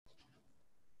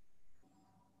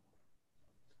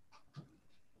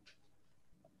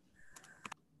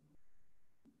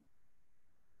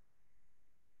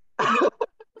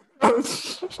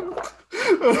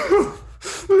I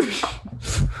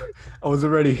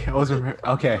wasn't ready. I wasn't ready.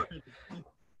 Okay.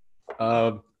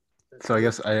 So I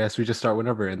guess we just start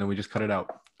whenever and then we just cut it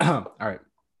out. All right.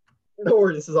 Don't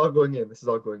worry, this is all going in. This is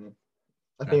all going in.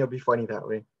 I think Yeah. it'll be funny that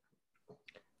way.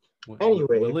 Will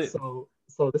Anyway, it? so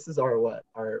this is our what?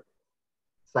 Our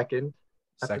second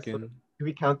episode. Second. Do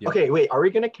we count? Yep. Okay, wait. Are we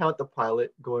gonna count the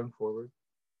pilot going forward?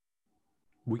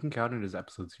 We can count it as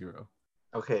episode 0.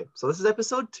 Okay, so this is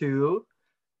episode 2.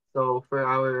 So for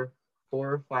our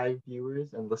 4 or 5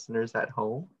 viewers and listeners at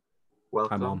home,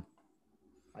 welcome. Hi, Mom.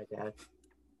 Hi, Dad.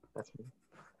 That's me.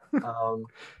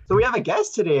 So we have a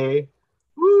guest today.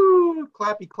 Woo!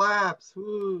 Clappy claps.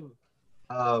 Woo!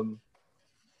 Or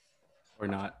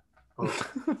not. So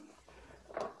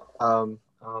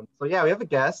yeah, we have a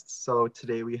guest. So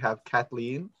today we have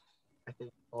Kathleen. I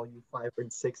think all you 5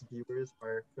 and 6 viewers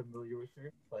are familiar with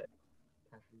her, but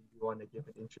Kathleen, you want to give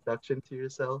an introduction to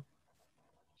yourself?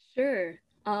 Sure.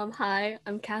 Hi,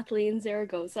 I'm Kathleen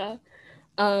Zaragoza.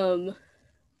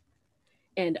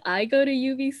 And I go to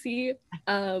UBC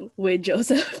with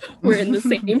Joseph. We're in the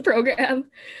same program.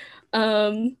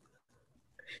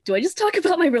 Do I just talk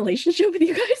about my relationship with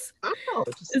you guys? I don't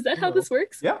know. Is that how this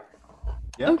works? Yeah.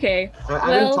 Yeah. Okay.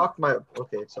 I didn't talk my.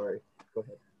 Okay, sorry. Go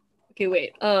ahead. Okay,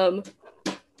 wait. Let's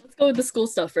go with the school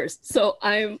stuff first. So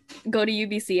I go to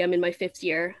UBC. I'm in my 5th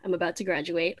year. I'm about to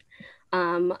graduate.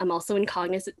 I'm also in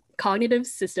cognitive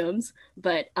systems,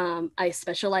 but I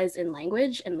specialize in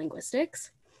language and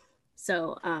linguistics.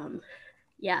 So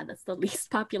yeah, that's the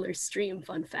least popular stream,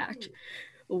 fun fact.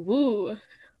 Woo,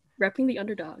 repping the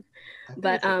underdog.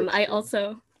 But I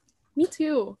also, me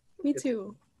too,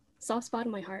 soft spot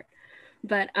in my heart.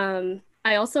 But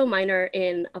I also minor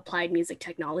in applied music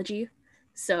technology.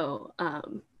 So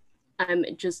I'm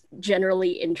just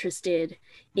generally interested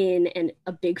in and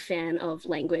a big fan of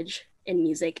language and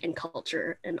music and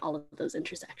culture and all of those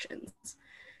intersections.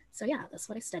 So yeah, that's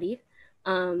what I study.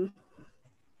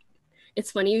 It's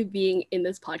funny being in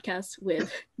this podcast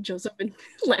with Joseph and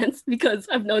Lance because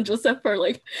I've known Joseph for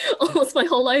like almost my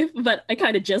whole life, but I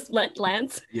kind of just met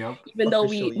Lance, even though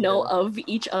we know of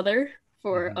each other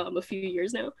for a few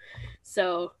years now.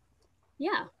 So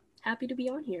yeah, happy to be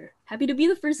on here. Happy to be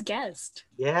the first guest.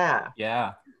 Yeah.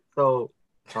 Yeah. So,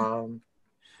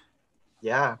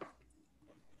 yeah.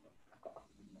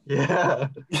 Yeah.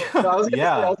 So I was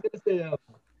gonna say,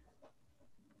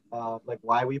 like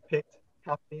why we picked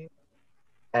Kathleen,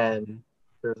 and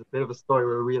there's a bit of a story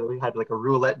where we had like a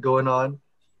roulette going on.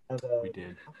 And,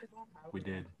 We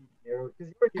did.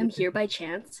 I'm here by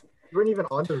chance. You weren't even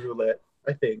on the roulette,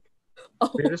 I think.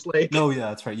 Oh. We were just like. No, yeah,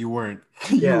 that's right. You weren't.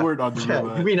 Yeah, you weren't on the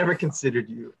roulette. We never considered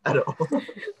you at all.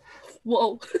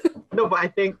 Whoa. No, but I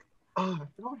think. Oh, I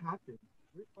forgot what happened.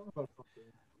 We were talking about something.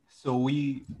 So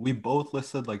we both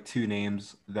listed like 2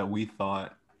 names that we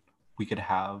thought we could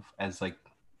have as like,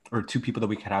 or 2 people that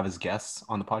we could have as guests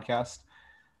on the podcast.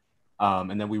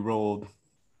 And then we rolled,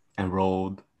 and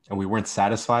we weren't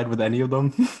satisfied with any of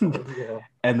them. Yeah.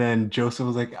 And then Joseph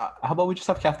was like, how about we just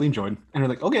have Kathleen join? And we're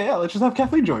like, okay, yeah, let's just have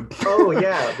Kathleen join. Oh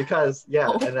yeah, because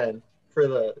and then for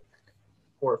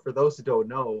those who don't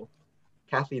know,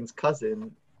 Kathleen's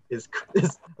cousin is I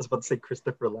was about to say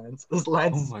Christopher Lance. This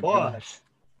Lance's boss. Gosh.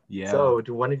 Yeah. So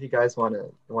do one of you guys want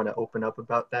to open up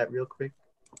about that real quick?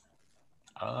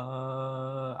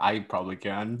 I probably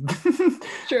can.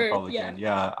 Sure. I probably can.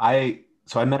 Yeah. I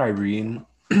met Irene.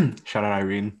 Shout out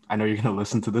Irene. I know you're gonna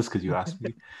listen to this because you asked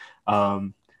me.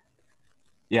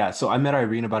 Yeah. So I met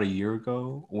Irene about a year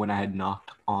ago when I had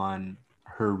knocked on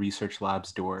her research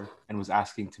lab's door and was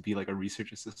asking to be like a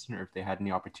research assistant or if they had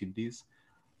any opportunities.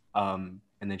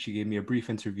 And then she gave me a brief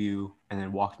interview and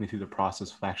then walked me through the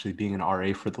process of actually being an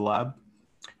RA for the lab.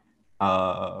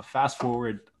 Fast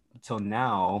forward till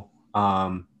now,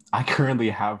 I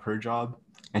currently have her job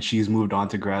and she's moved on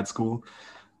to grad school.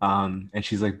 And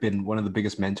she's like been one of the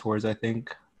biggest mentors, I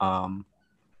think, the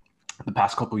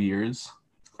past couple years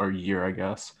or year, I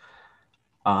guess.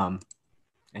 And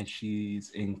she's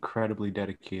incredibly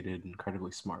dedicated,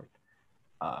 incredibly smart.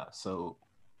 So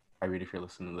Irene, if you're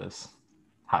listening to this,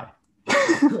 hi.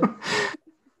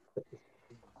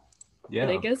 Yeah.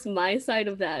 But I guess my side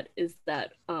of that is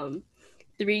that 3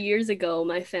 years ago,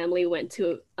 my family went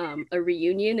to a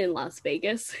reunion in Las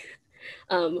Vegas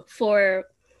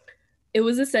it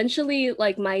was essentially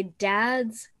like my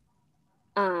dad's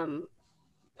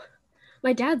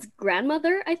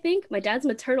grandmother, I think, my dad's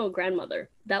maternal grandmother.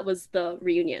 That was the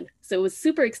reunion. So it was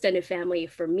super extended family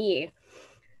for me,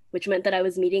 which meant that I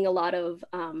was meeting a lot of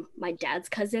my dad's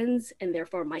cousins and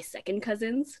therefore my second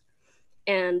cousins.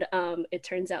 And it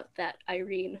turns out that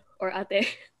Irene, or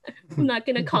Ate, I'm not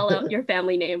gonna call out your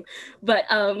family name, but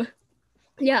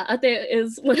yeah, Ate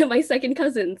is one of my second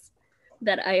cousins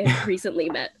that I recently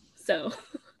met. So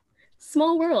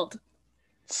small world,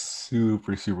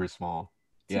 Super, super small.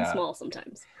 too Yeah. small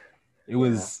sometimes. It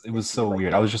was so like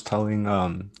weird. I was just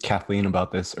telling Kathleen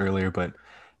about this earlier, but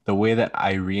the way that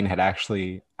Irene had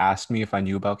actually asked me if I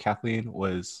knew about Kathleen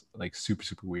was like super,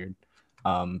 super weird.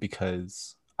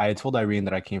 Because I had told Irene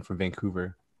that I came from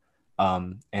Vancouver.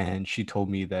 And she told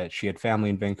me that she had family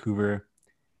in Vancouver,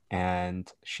 and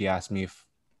she asked me if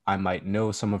I might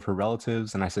know some of her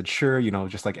relatives, and I said sure,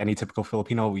 just like any typical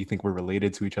Filipino, we think we're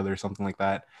related to each other or something like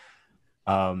that.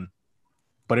 Um,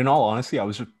 but in all honesty, I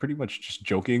was just pretty much just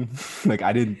joking. Like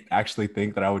I didn't actually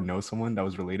think that I would know someone that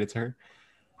was related to her.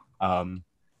 Um,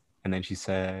 and then she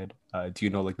said, "Do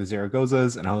you know like the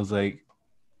Zaragozas?" And I was like,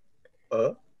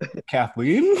 Uh?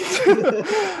 "Kathleen."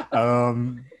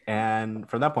 And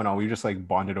from that point on, we just like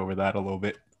bonded over that a little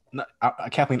bit.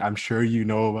 Kathleen, I'm sure you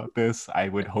know about this. I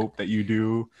would hope that you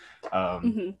do,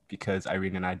 because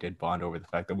Irene and I did bond over the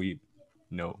fact that we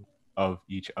know of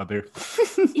each other.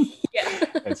 Yeah.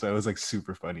 And so it was like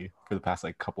super funny for the past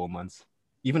like couple of months,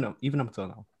 even up until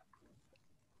now.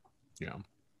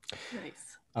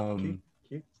 Nice.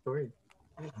 Cute story.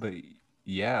 But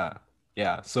yeah.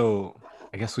 So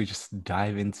I guess we just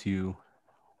dive into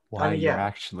why you're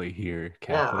actually here,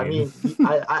 Kathleen.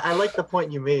 I like the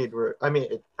point you made where I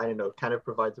don't know, kind of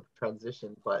provides a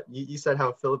transition, but you said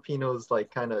how Filipinos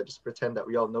like kind of just pretend that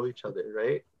we all know each other,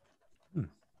 right?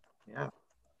 Yeah.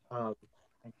 And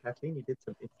Kathleen, you did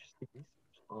some interesting research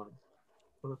on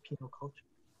Filipino culture.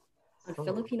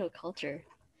 Filipino culture.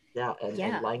 Yeah,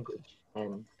 and language.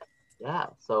 And yeah,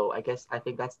 so I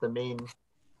think that's the main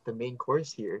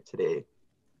course here today.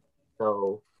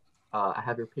 So I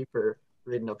have your paper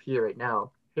written up here right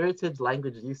now. Heritage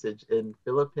language usage in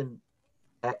Philippine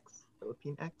X. Mm-hmm.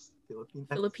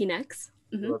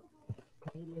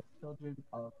 Canadian children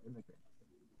of immigrants.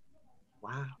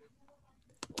 Wow.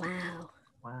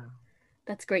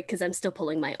 That's great because I'm still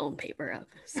pulling my own paper up.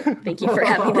 So thank you for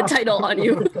having the title on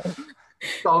you.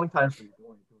 Stalling time for you.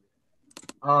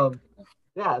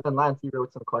 Yeah, and then Lance, you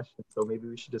wrote some questions, so maybe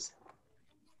we should just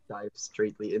dive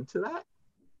straightly into that.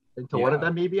 Into one of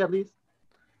them, maybe at least.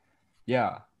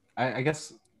 Yeah, I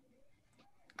guess,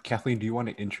 Kathleen, do you want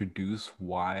to introduce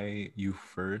why you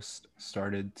first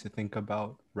started to think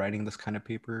about writing this kind of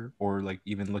paper, or like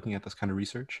even looking at this kind of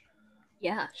research?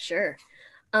 Yeah, sure.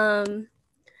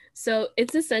 So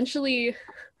it's essentially,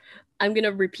 I'm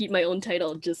gonna repeat my own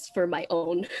title just for my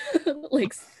own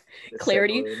like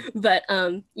clarity, but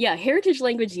yeah, heritage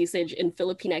language usage in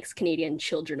Filipinx Canadian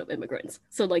children of immigrants.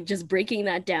 So like just breaking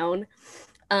that down,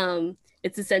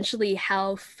 it's essentially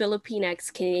how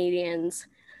Filipinx Canadians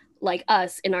like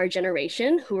us in our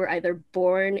generation who were either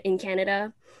born in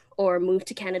Canada or moved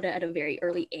to Canada at a very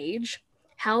early age,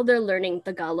 how they're learning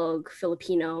Tagalog,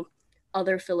 Filipino,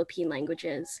 other Philippine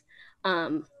languages,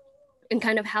 and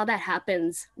kind of how that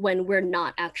happens when we're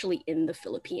not actually in the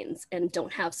Philippines and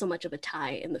don't have so much of a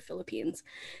tie in the Philippines.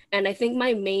 And I think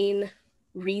my main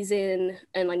reason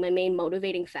and like my main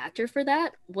motivating factor for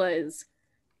that was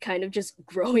kind of just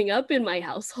growing up in my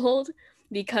household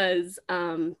because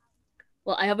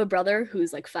well, I have a brother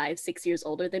who's like 5, 6 years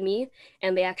older than me,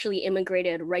 and they actually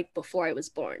immigrated right before I was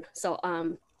born. So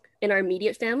in our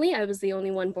immediate family, I was the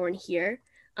only one born here.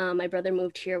 My brother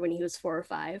moved here when he was 4 or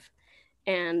 5.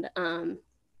 And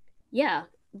yeah,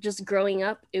 just growing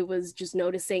up, it was just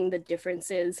noticing the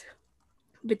differences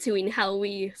between how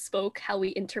we spoke, how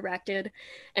we interacted,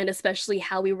 and especially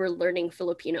how we were learning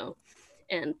Filipino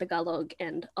and Tagalog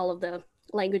and all of the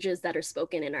languages that are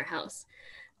spoken in our house.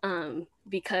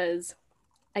 Because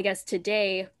I guess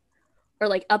today, or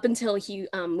like up until he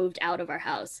moved out of our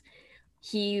house,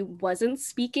 he wasn't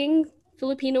speaking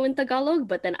Filipino and Tagalog,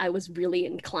 but then I was really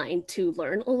inclined to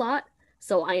learn a lot.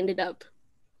 So I ended up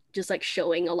just like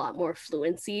showing a lot more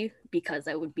fluency because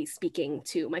I would be speaking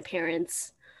to my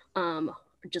parents,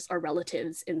 just our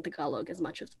relatives in Tagalog as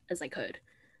much as I could.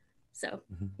 So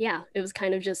yeah, it was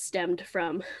kind of just stemmed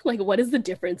from like, what is the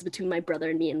difference between my brother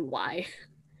and me and why?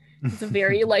 It's a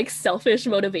very like selfish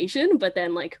motivation, but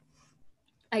then like,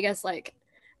 I guess like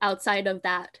outside of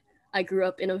that, I grew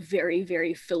up in a very,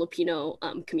 very Filipino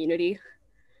community.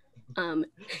 And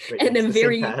I'm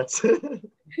very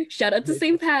shout out to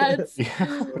St. Pat's.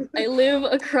 Yeah. I live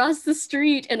across the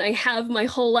street and I have my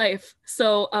whole life.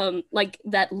 So like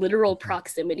that literal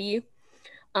proximity,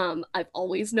 I've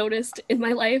always noticed in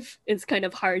my life. It's kind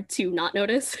of hard to not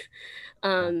notice.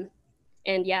 And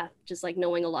yeah, just like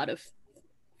knowing a lot of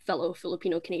fellow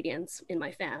Filipino Canadians in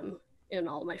my fam, in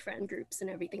all my friend groups and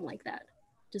everything like that.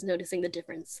 Just noticing the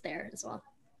difference there as well.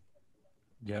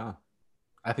 Yeah,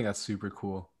 I think that's super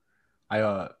cool. I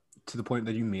to the point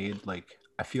that you made, like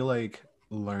I feel like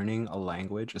learning a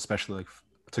language, especially like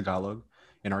Tagalog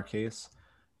in our case,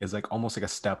 is like almost like a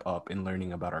step up in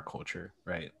learning about our culture,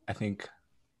 right? I think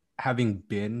having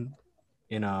been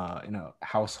in a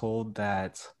household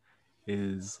that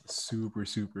is super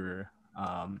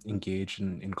engaged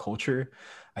in culture,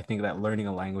 I think that learning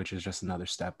a language is just another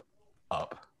step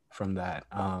up from that.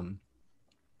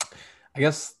 I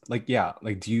guess like yeah,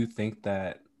 like do you think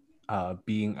that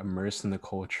being immersed in the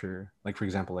culture, like for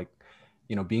example, like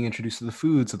being introduced to the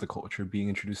foods of the culture, being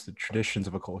introduced to the traditions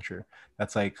of a culture,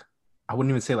 that's like I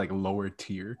wouldn't even say like lower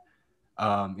tier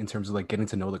in terms of like getting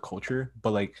to know the culture,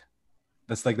 but like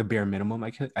that's like the bare minimum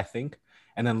I think.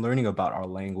 And then learning about our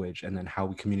language and then how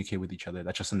we communicate with each other,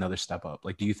 that's just another step up.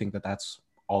 Like do you think that that's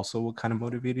also what kind of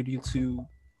motivated you to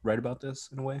write about this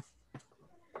in a way?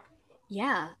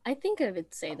 Yeah, I think I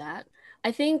would say that.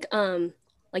 I think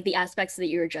like the aspects that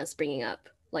you were just bringing up,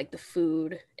 like the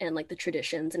food and like the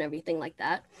traditions and everything like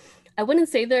that. I wouldn't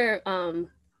say they're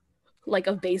like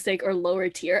a basic or lower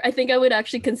tier. I think I would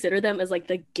actually consider them as like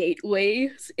the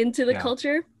gateways into the Yeah.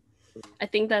 culture. I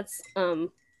think that's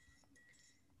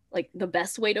like the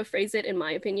best way to phrase it in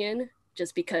my opinion,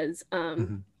 just because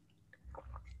Hmm.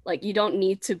 like you don't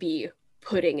need to be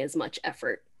putting as much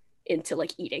effort into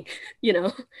like eating, you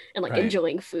know, and like Right.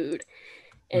 enjoying food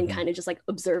and Hmm. kind of just like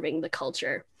observing the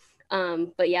culture.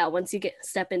 But yeah, once you get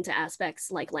step into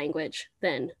aspects like language,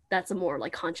 then that's a more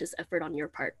like conscious effort on your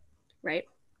part, right?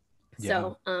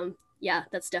 Yeah. So yeah,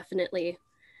 that's definitely,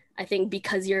 I think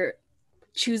because you're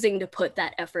choosing to put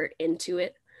that effort into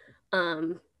it.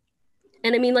 Um,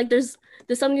 and I mean, like, there's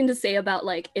something to say about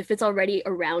like if it's already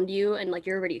around you and like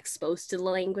you're already exposed to the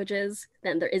languages,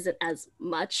 then there isn't as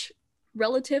much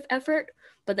relative effort.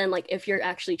 But then, like, if you're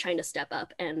actually trying to step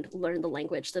up and learn the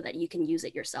language so that you can use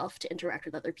it yourself to interact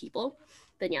with other people,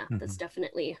 then yeah, that's Hmm.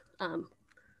 definitely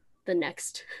the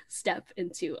next step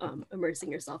into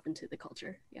immersing yourself into the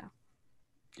culture. Yeah.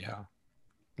 Yeah.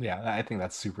 Yeah, I think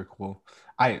that's super cool.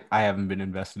 I haven't been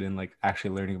invested in like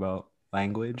actually learning about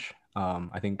language.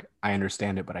 I think I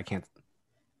understand it, but I can't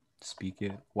speak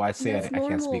it. Well, I And say that's I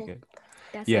can't speak normal. it.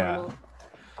 That's Yeah. normal.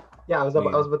 Yeah, I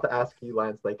Yeah. was about to ask you,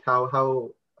 Lance, like how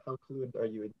fluent are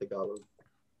you in Tagalog?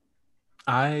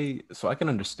 I can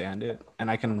understand it, and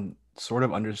I can sort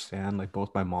of understand like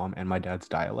both my mom and my dad's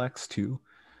dialects too.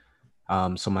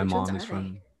 So Which ones are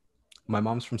they? my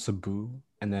mom's from Cebu,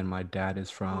 and then my dad is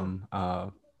Oh, from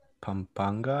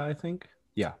Pampanga, I think.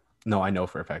 Yeah. No, I know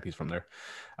for a fact he's from there.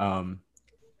 Um,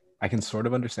 I can sort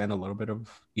of understand a little bit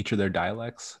of each of their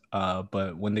dialects,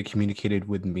 but when they communicated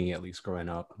with me, at least growing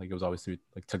up, like it was always through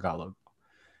like Tagalog.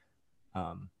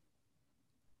 Um,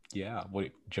 yeah.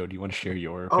 Wait, Joe, do you want to share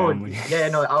your oh family? yeah,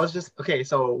 no, I was just okay.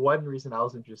 So one reason I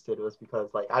was interested was because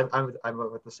like I'm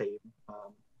with the same.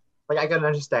 Like I can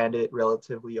understand it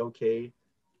relatively okay.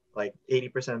 Like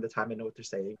 80% of the time I know what they're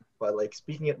saying, but like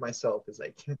speaking it myself is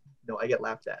like no, I get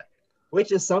laughed at,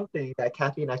 which is something that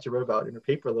Kathleen actually wrote about in her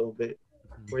paper a little bit,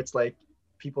 where it's like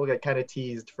people get kind of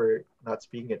teased for not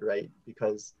speaking it right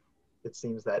because it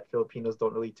seems that Filipinos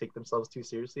don't really take themselves too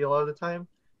seriously a lot of the time.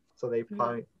 So they Mhm.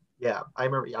 probably, yeah, I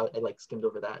remember I like skimmed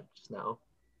over that just now.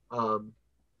 Um,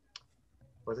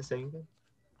 what was I saying again?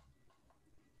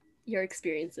 Your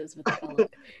experiences with Tagalog.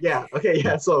 Yeah, okay,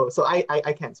 yeah. So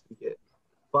I can't speak it,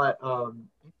 but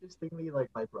interestingly, like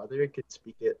my brother could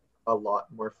speak it a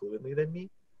lot more fluently than me.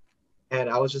 And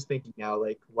I was just thinking now,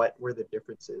 like, what were the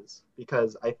differences?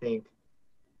 Because I think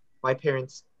my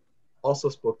parents also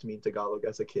spoke to me in Tagalog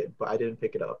as a kid, but I didn't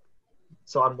pick it up.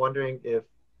 So I'm wondering if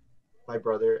my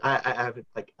brother, I haven't,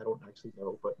 like, I don't actually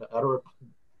know, but I don't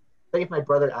think if my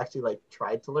brother actually, like,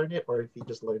 tried to learn it or if he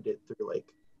just learned it through, like,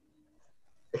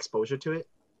 exposure to it.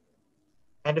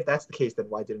 And if that's the case, then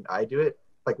why didn't I do it?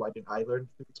 Like, why didn't I learn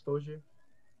through exposure?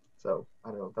 So I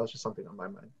don't know. That was just something on my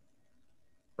mind.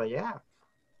 But yeah.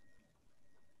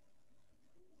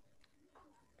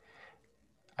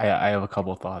 I have a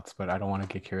couple thoughts, but I don't want to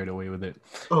get carried away with it.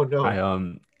 Oh I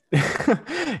no.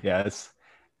 yes.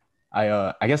 I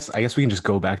guess we can just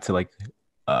go back to like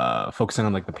focusing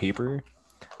on like the paper.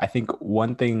 I think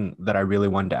one thing that I really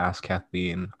wanted to ask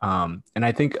Kathleen, and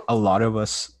I think a lot of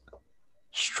us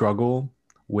struggle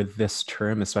with this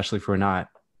term, especially if we're not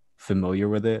familiar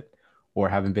with it or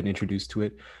haven't been introduced to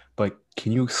it. But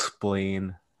can you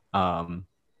explain um,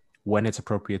 when it's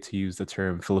appropriate to use the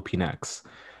term Filipinx?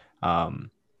 Um,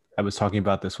 I was talking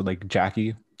about this with like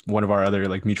Jackie, one of our other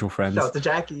like mutual Shout friends. out to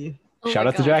Jackie. Oh my Shout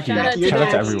out to gosh, shout Jackie. out Jackie, to you're Shout out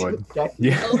to next. Jackie. everyone. Jackie,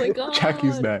 you're Yeah, Oh my next.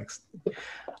 Jackie's god. next.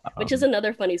 Which is Um,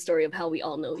 another funny story of how we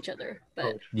all know each other, Oh,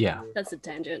 but yeah, true. that's a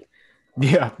tangent.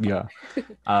 yeah.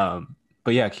 Um,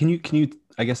 But yeah, can you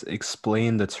I guess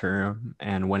explain the term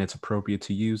and when it's appropriate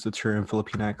to use the term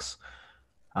Filipinx?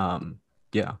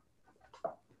 Yeah.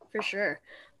 For sure.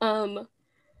 Um,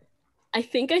 I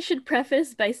think I should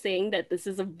preface by saying that this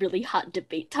is a really hot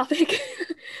debate topic.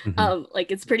 Mhm.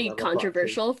 Like it's I pretty love a hot take.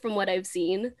 controversial from what I've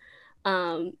seen.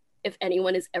 If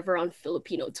anyone is ever on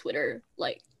Filipino Twitter,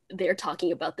 like they're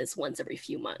talking about this once every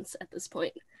few months at this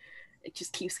point. It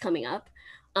just keeps coming up.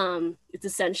 It's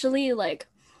essentially like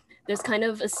there's kind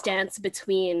of a stance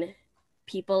between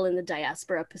people in the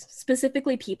diaspora,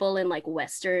 specifically people in like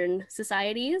Western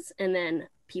societies, and then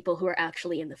people who are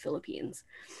actually in the Philippines.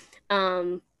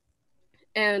 Um,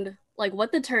 and like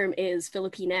what the term is,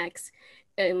 Filipinx,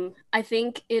 I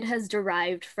think it has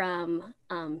derived from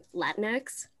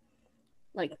Latinx,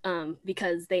 like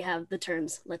because they have the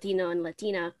terms Latino and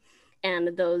Latina,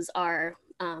 and those are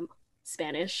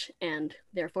Spanish and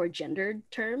therefore gendered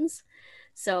terms.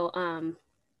 So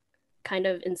kind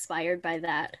of inspired by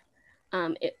that,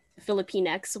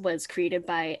 Filipinx was created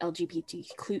by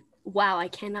LGBTQ. Wow, I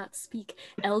cannot speak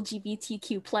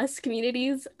LGBTQ plus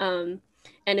communities, and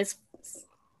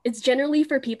it's generally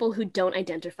for people who don't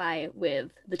identify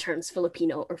with the terms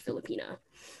Filipino or Filipina,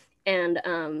 and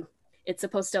it's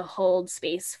supposed to hold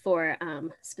space for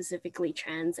specifically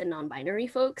trans and non-binary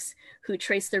folks who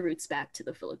trace their roots back to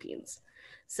the Philippines.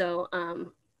 So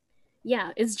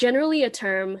yeah, it's generally a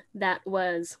term that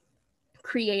was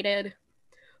created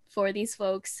for these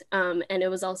folks, and it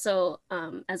was also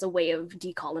as a way of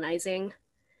decolonizing,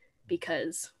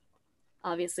 because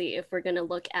obviously, if we're going to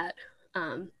look at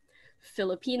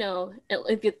Filipino,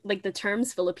 like the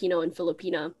terms Filipino and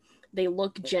Filipina, they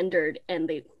look gendered and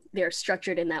they're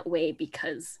structured in that way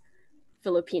because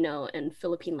Filipino and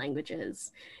Philippine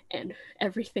languages and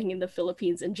everything in the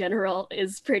Philippines in general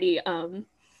is pretty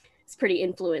it's pretty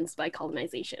influenced by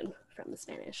colonization from the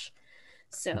Spanish.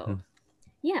 So Mhm.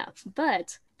 yeah,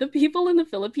 but the people in the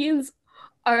Philippines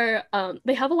are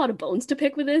they have a lot of bones to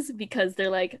pick with this because they're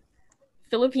like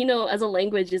Filipino as a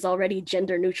language is already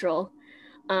gender neutral,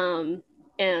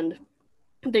 and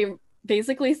they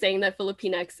basically saying that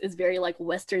Filipinx is very like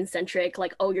Western centric,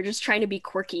 like, oh, you're just trying to be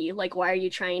quirky, like why are you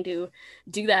trying to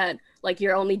do that, like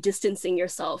you're only distancing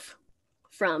yourself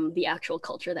from the actual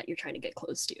culture that you're trying to get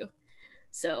close to.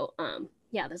 So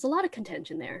yeah, there's a lot of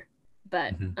contention there,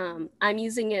 but Mhm. I'm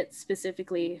using it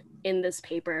specifically in this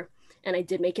paper, and I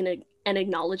did make an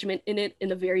acknowledgement in it in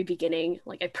the very beginning.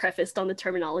 Like I prefaced on the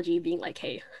terminology, being like,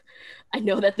 "Hey, I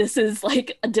know that this is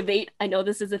like a debate. I know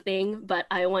this is a thing, but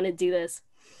I want to do this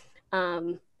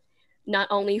um, not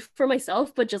only for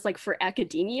myself, but just like for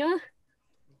academia,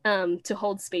 to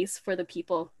hold space for the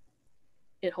people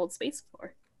it holds space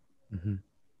for." Mhm.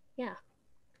 Yeah,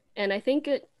 and I think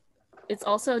it's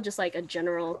also just like a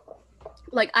general,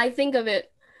 like I think of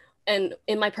it, and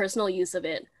in my personal use of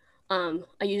it,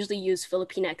 I usually use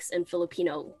Filipinx and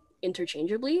Filipino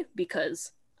interchangeably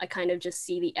because I kind of just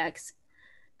see the X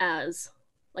as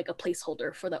like a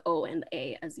placeholder for the O and the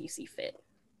A as you see fit,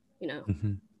 you know?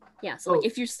 Mhm. Yeah, so like So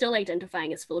if you're still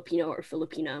identifying as Filipino or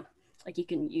Filipina, like you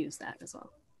can use that as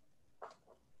well.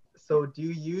 so do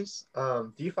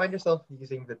you find yourself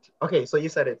using okay, so you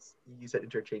said you use it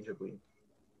interchangeably.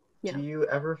 Do Yeah. you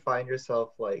ever find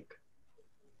yourself like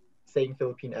saying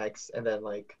Philippine X and then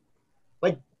like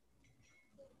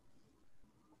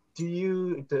do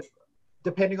you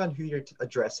depending on who you're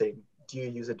addressing, do you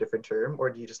use a different term or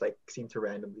do you just like seem to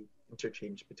randomly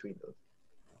interchange between those?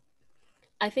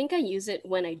 I think I use it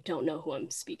when I don't know who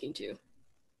I'm speaking to,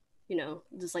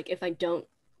 just like if I don't,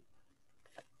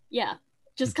 yeah,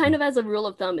 just kind Mhm. of as a rule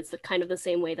of thumb, it's kind of the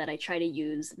same way that I try to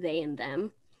use they and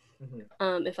them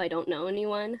Mhm. if I don't know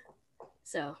anyone.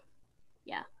 So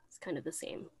yeah, it's kind of the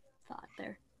same thought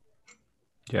there.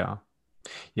 Yeah.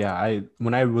 Yeah, I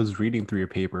when I was reading through your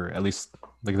paper, at least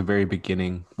like the very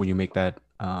beginning, when you make that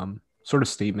sort of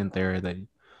statement there that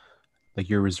like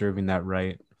you're reserving that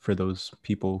right for those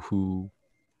people who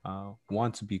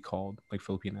want to be called like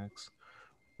Filipinx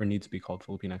or need to be called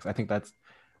Filipinx. I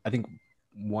think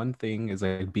one thing is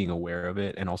like being aware of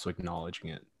it and also acknowledging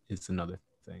it is another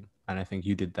thing. And I think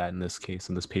you did that in this case,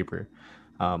 in this paper,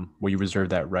 where you reserve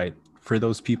that right for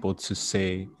those people to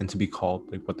say and to be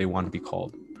called like what they want to be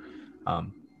called.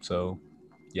 So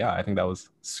yeah, I think that was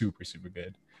super, super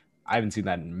good. I haven't seen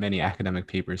that in many academic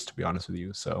papers, to be honest with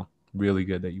you. So really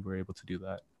good that you were able to do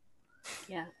that.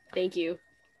 Yeah, thank you.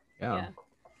 Yeah. Yeah.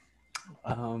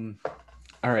 Um,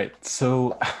 all right.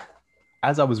 So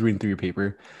as I was reading through your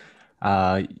paper,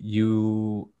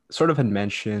 you sort of had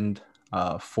mentioned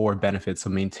four benefits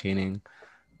of maintaining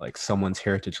like someone's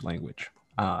heritage language.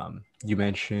 You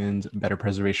mentioned better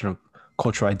preservation of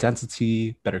cultural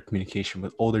identity, better communication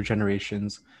with older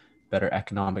generations, better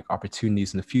economic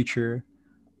opportunities in the future.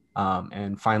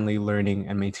 And finally, learning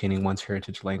and maintaining one's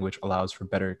heritage language allows for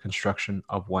better construction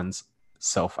of one's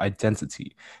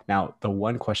self-identity. Now, the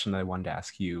one question that I wanted to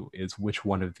ask you is, which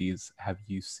one of these have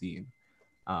you seen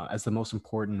as the most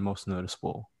important, most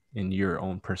noticeable in your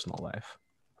own personal life?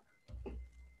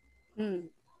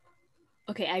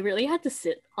 Okay, I really had to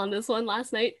sit on this one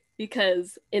last night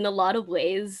because in a lot of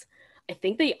ways, I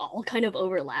think they all kind of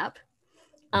overlap.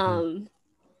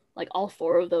 Like all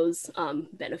four of those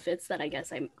benefits that I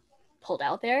guess I pulled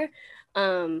out there.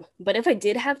 But if I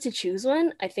did have to choose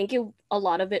one, I think a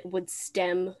lot of it would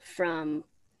stem from,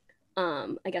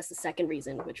 I guess, the second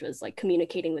reason, which was like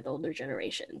communicating with older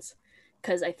generations.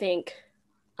 Because I think,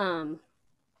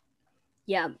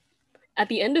 yeah, at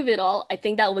the end of it all, I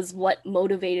think that was what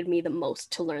motivated me the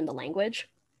most to learn the language.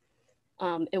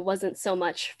 It wasn't so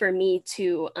much for me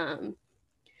to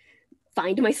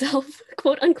find myself,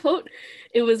 quote unquote.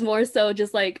 It was more so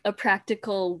just like a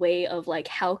practical way of like,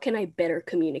 how can I better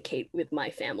communicate with my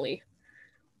family?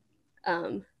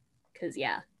 Because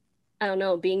yeah, I don't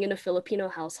know, being in a Filipino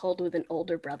household with an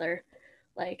older brother,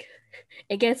 like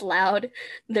it gets loud.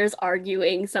 There's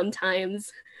arguing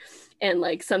sometimes. And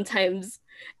like sometimes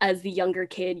as the younger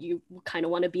kid, you kind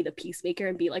of want to be the peacemaker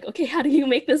and be like, okay, how do you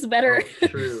make this better? Oh,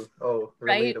 true. Oh,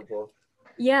 Right? relatable.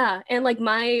 Yeah. And like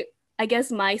I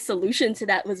guess my solution to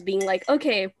that was being like,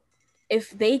 okay, if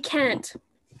they can't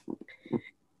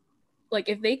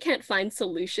find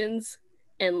solutions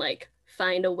and like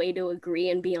find a way to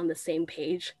agree and be on the same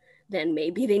page, then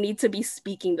maybe they need to be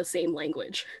speaking the same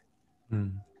language.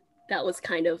 That was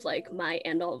kind of like my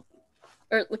end all,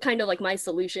 or kind of like my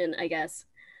solution, I guess,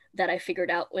 that I figured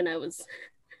out when I was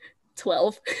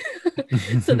 12.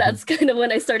 So that's kind of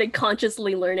when I started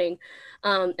consciously learning.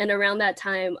 And around that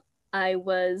time, I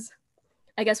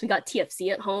guess we got TFC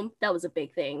at home. That was a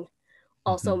big thing.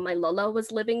 Also, my Lola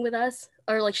was living with us,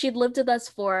 or like she'd lived with us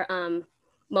for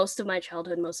most of my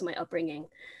childhood, most of my upbringing.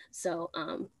 So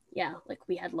yeah, like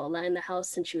we had Lola in the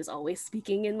house and she was always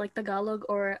speaking in like Tagalog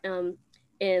or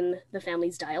in the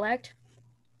family's dialect.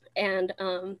 And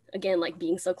again, like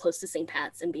being so close to St.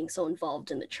 Pat's and being so involved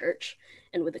in the church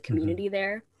and with the community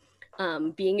there,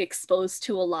 being exposed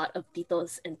to a lot of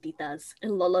titos and titas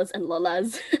and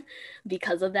lolas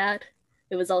because of that.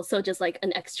 It was also just like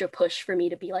an extra push for me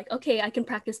to be like, okay, I can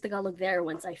practice Tagalog there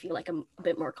once I feel like I'm a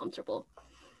bit more comfortable.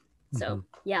 So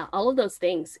yeah, all of those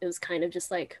things, it was kind of just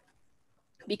like,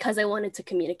 because I wanted to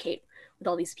communicate with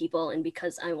all these people and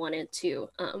because I wanted to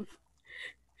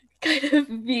kind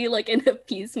of be like in a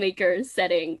peacemaker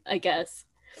setting, I guess.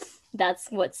 That's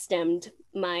what stemmed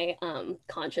my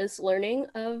conscious learning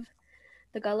of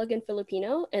Tagalog and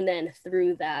Filipino. And then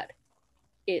through that,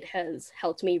 it has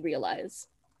helped me realize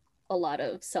a lot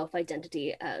of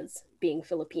self-identity as being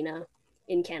Filipina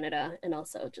in Canada, and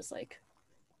also just like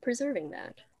preserving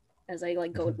that as I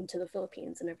like go into the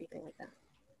Philippines and everything like that.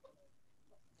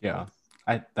 Yeah,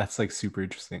 that's like super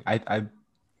interesting.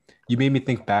 You made me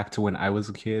think back to when I was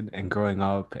a kid and growing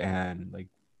up and like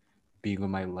being with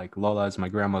my like lolas, my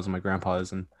grandmas, and my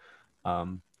grandpas, and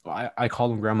I call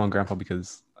them grandma and grandpa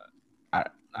because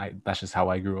I that's just how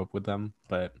I grew up with them.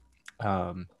 But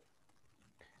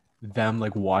them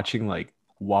like watching like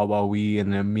Wawawi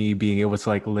and then me being able to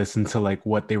like listen to like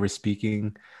what they were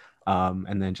speaking,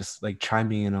 and then just like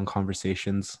chiming in on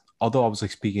conversations. Although I was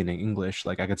like speaking in English,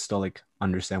 like I could still like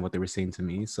understand what they were saying to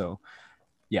me. So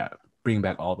yeah, bringing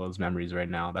back all those memories right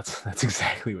now. That's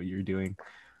exactly what you're doing.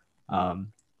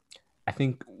 I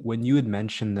think when you had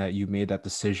mentioned that you made that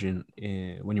decision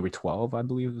when you were 12, I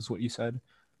believe is what you said,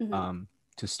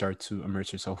 to start to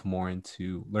immerse yourself more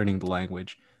into learning the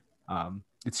language.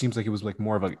 It seems like it was like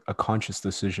more of a conscious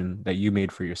decision that you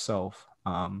made for yourself,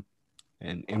 and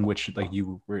in which like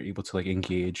you were able to like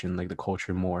engage in like the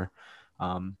culture more.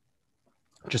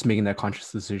 Just making that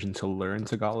conscious decision to learn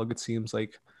Tagalog, it seems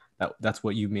like that's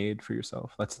what you made for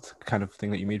yourself. That's the kind of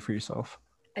thing that you made for yourself.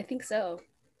 I think so.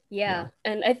 Yeah.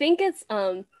 And I think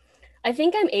I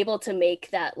think I'm able to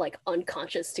make that like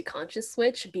unconscious to conscious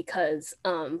switch because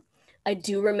I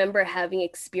do remember having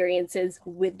experiences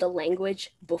with the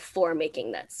language before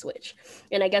making that switch.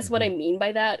 And I guess what I mean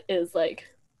by that is like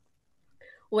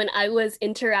when I was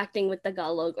interacting with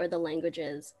Tagalog or the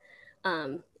languages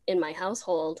in my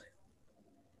household,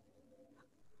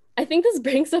 I think this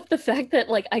brings up the fact that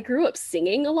like I grew up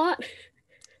singing a lot.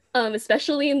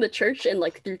 Especially in the church and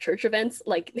like through church events,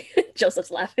 like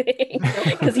Joseph's laughing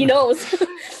because he knows.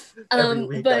 Every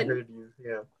week but I heard you,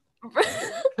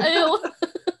 yeah.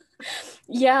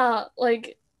 Yeah,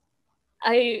 like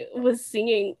I was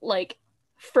singing like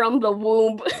from the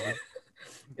womb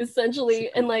essentially.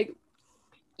 And like,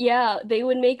 yeah, they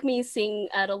would make me sing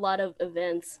at a lot of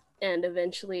events, and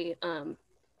eventually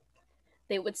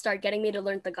they would start getting me to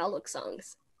learn Tagalog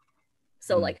songs.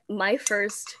 So like my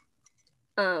first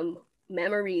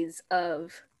memories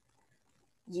of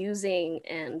using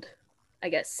and I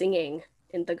guess singing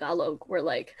in Tagalog were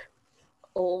like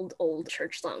old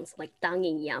church songs like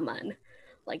Tanging Yaman,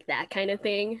 like that kind of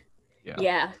thing.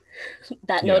 Yeah.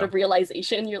 That note of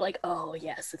realization, you're like, oh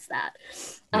yes, it's that.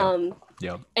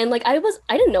 And like I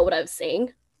didn't know what I was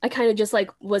saying. I kind of just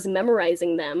like was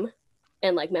memorizing them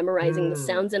and like memorizing the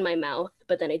sounds in my mouth,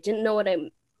 but then I didn't know what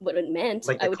it meant.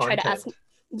 Like I would try to ask,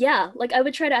 like I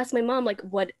would try to ask my mom, like,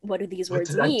 what do these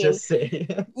words mean? I just say?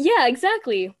 Yeah,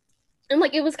 exactly. And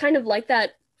like it was kind of like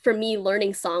that for me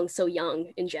learning songs so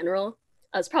young in general.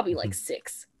 I was probably like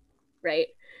 6, right?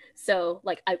 So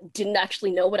like I didn't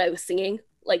actually know what I was singing.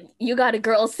 Like you got a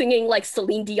girl singing like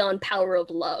Celine Dion Power of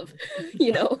Love,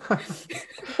 you know?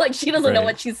 Like she doesn't know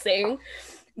what she's saying.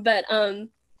 But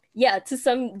yeah, to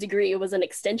some degree it was an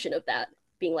extension of that,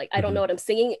 being like, I don't know what I'm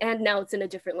singing, and now it's in a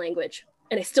different language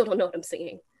and I still don't know what I'm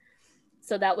singing.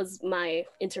 So that was my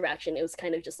interaction. It was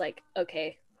kind of just like,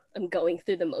 okay, I'm going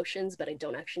through the motions, but I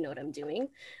don't actually know what I'm doing.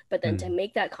 But then to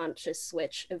make that conscious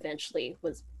switch eventually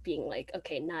was being like,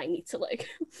 okay, now I need to like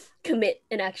commit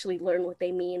and actually learn what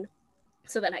they mean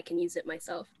so that I can use it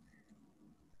myself.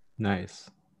 Nice.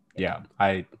 Yeah.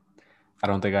 I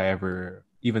don't think I ever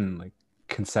even like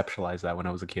conceptualized that when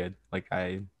I was a kid. Like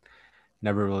I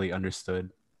never really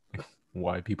understood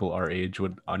why people our age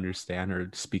would understand or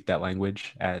speak that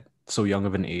language at so young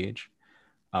of an age.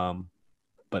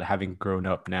 But having grown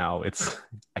up now,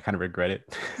 I kind of regret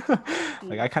it.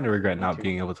 Like I kind of regret not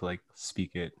being able to like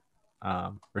speak it,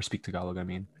 or speak Tagalog. I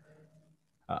mean,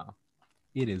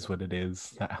 it is what it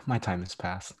is. My time has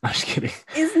passed. I'm just kidding.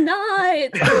 It's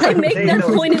not. I make that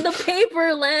point in the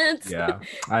paper, Lance. Yeah,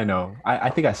 I know. I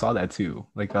think I saw that too.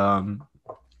 Like well,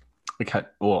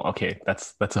 okay,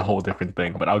 that's a whole different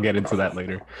thing, but I'll get into that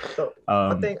later. So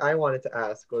one thing I wanted to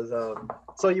ask was,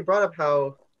 so you brought up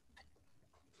how,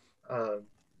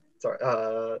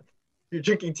 you're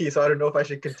drinking tea, so I don't know if I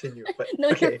should continue. But no,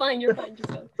 okay. You're fine. Just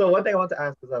go. So one thing I want to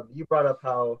ask was, you brought up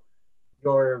how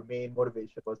your main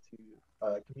motivation was to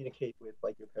communicate with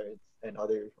like your parents and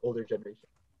other older generation.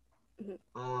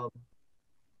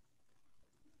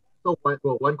 So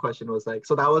one question was like,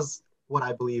 so that was what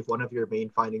I believe one of your main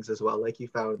findings as well. Like you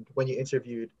found when you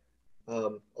interviewed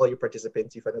all your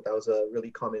participants, you found that was a really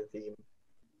common theme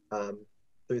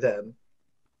through them.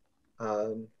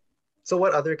 So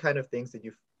what other kind of things did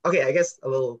you? Okay, I guess a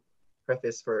little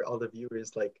preface for all the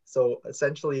viewers. Like, so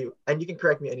essentially, and you can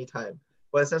correct me anytime.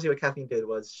 But essentially, what Kathleen did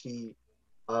was she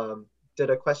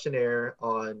did a questionnaire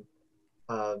on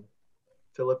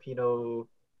Filipino,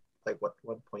 like what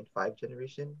 1.5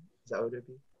 generation? Is that what it would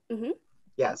be? Mm-hmm.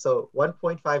 Yeah, so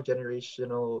 1.5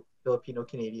 generational Filipino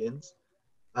Canadians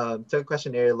took a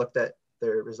questionnaire, looked at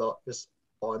their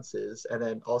responses, and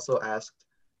then also asked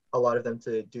a lot of them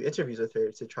to do interviews with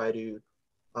her to try to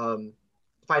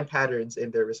find patterns in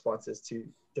their responses to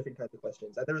different kinds of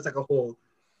questions. And there was like a whole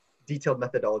detailed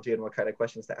methodology on what kind of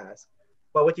questions to ask.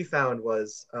 But what you found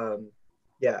was,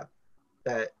 that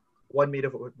one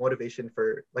motivation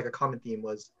for like a common theme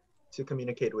was to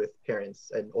communicate with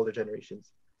parents and older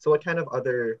generations. So what kind of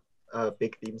other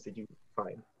big themes did you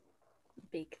find?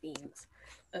 Big themes.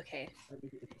 Okay.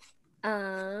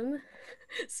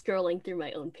 Scrolling through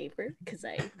my own paper because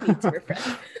I need to refresh.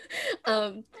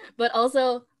 But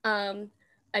also,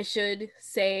 I should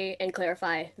say and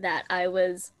clarify that I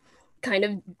was kind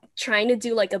of trying to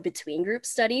do like a between group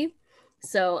study.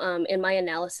 So in my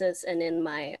analysis and in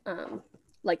my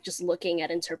like just looking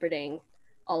at interpreting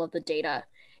all of the data,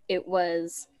 it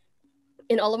was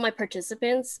in all of my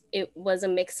participants, it was a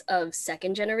mix of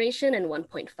second generation and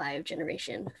 1.5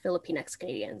 generation Filipinx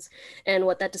Canadians. And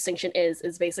what that distinction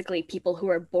is basically people who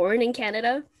are born in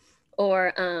Canada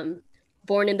or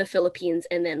born in the Philippines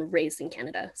and then raised in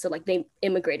Canada. So like they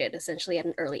immigrated essentially at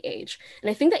an early age. And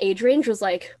I think the age range was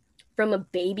like from a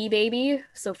baby,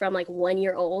 so from like 1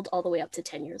 year old all the way up to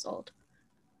 10 years old.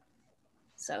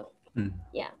 So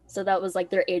yeah, so that was like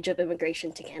their age of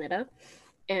immigration to Canada.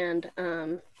 And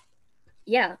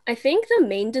yeah, I think the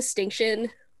main distinction,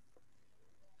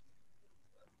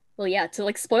 well, yeah, to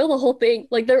like spoil the whole thing,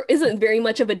 like there isn't very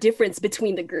much of a difference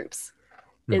between the groups,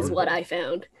 is what I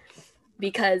found.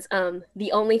 Because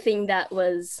the only thing that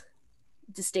was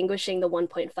distinguishing the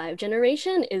 1.5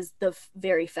 generation is the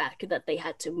very fact that they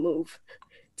had to move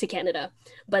to Canada.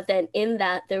 But then in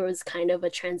that, there was kind of a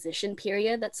transition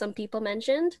period that some people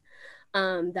mentioned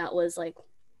that was like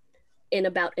in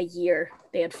about a year,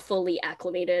 they had fully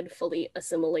acclimated, fully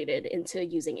assimilated into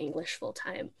using English full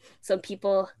time. Some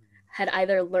people had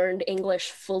either learned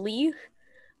English fully,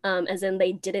 as in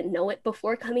they didn't know it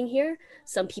before coming here.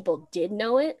 Some people did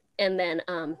know it, and then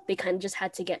they kind of just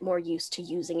had to get more used to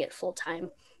using it full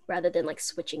time rather than like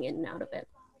switching in and out of it.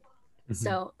 Mhm.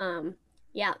 So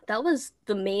yeah, that was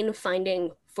the main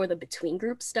finding for the between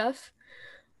group stuff.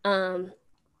 Or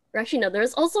actually, no,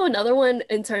 there's also another one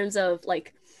in terms of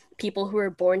like people who are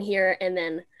born here and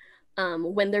then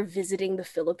when they're visiting the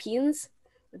Philippines,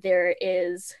 there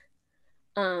is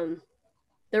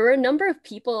there were a number of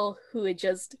people who had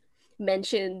just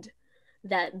mentioned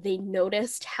that they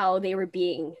noticed how they were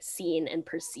being seen and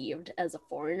perceived as a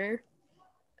foreigner.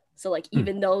 So like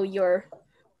even though you're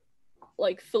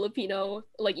like Filipino,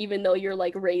 like even though you're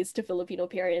like raised to Filipino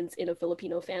parents in a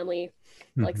Filipino family,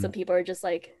 like some people are just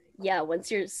like, yeah,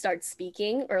 once you start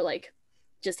speaking or like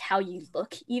just how you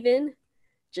look even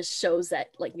just shows that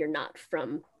like you're not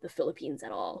from the Philippines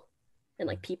at all. And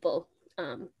like people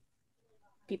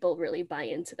really buy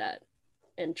into that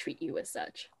and treat you as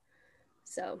such.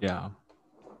 So Yeah.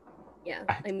 yeah,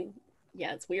 I, I mean,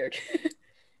 yeah, it's weird.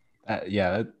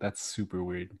 that's super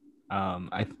weird.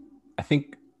 I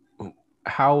think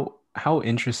how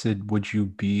interested would you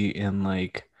be in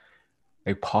like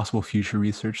a possible future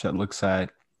research that looks at,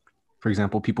 for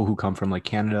example, people who come from like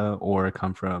Canada or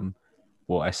come from,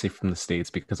 well, I say from the States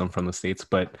because I'm from the States,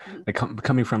 but like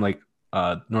coming from like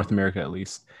North America at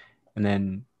least, and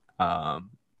then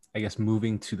I guess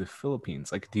moving to the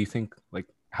Philippines. Like, do you think like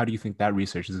how do you think that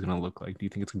research is going to look like? Do you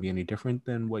think it's going to be any different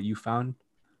than what you found?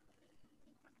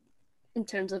 In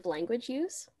terms of language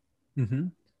use Mm-hmm.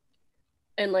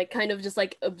 and like kind of just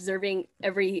like observing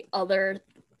every other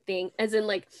thing, as in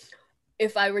like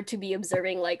if I were to be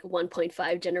observing like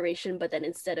 1.5 generation, but then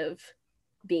instead of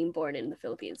being born in the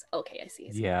Philippines. Okay, I see.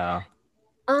 Yeah.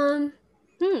 Um,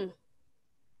 hmm,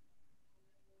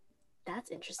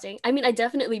 that's interesting. I mean, I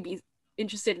definitely be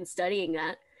interested in studying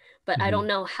that, but I Mm-hmm. don't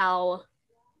know how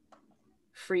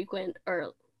frequent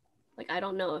or like I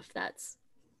don't know if that's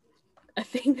a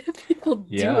thing that people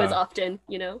do as Yeah. often,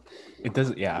 you know? It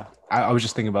doesn't. Yeah. I was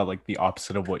just thinking about like the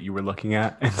opposite of what you were looking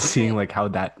at and seeing Right, like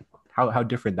how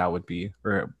different that would be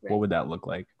or what right. would that look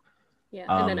like. Yeah.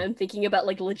 And then Um. I'm thinking about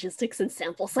like logistics and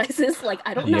sample sizes. Like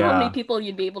I don't know how many Yeah. people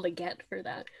you'd be able to get for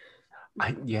that.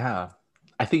 Yeah.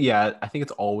 I think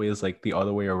it's always like the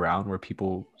other way around where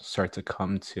people start to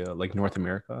come to like North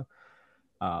America,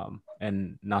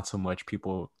 and not so much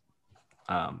people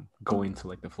going to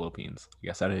like the Philippines. I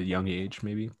guess at a young age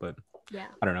maybe, but Yeah.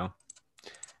 I don't know.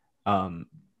 Um,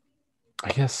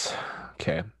 I guess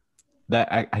okay.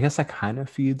 I guess that kind of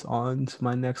feeds on to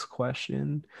my next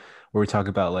question, where we talk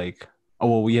about like, oh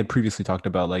well, we had previously talked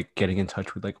about like getting in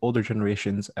touch with like older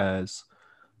generations as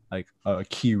like a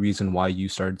key reason why you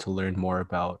started to learn more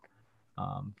about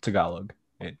Tagalog.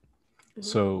 Mhm.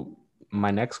 So my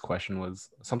next question was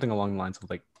something along the lines of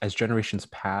like, as generations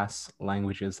pass,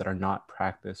 languages that are not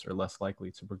practiced are less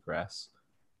likely to progress,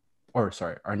 or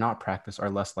sorry, are not practiced are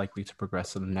less likely to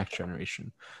progress to the next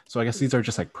generation. So I guess these are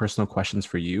just like personal questions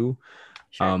for you.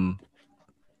 Sure. Um,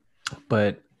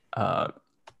 but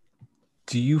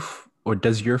do you or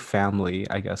does your family,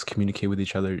 I guess, communicate with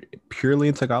each other purely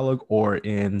in Tagalog or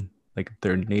in like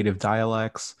their native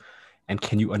dialects? And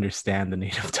can you understand the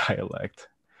native dialect?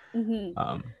 Hmm.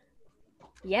 Um,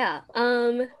 Yeah.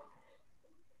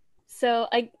 So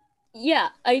yeah,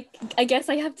 I guess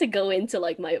I have to go into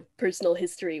like my personal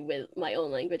history with my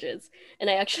own languages. And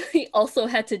I actually also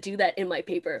had to do that in my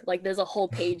paper. Like there's a whole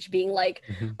page being like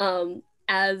mhm,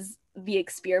 as the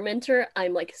experimenter,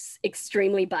 I'm like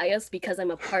extremely biased because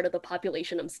I'm a part of the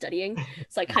population I'm studying.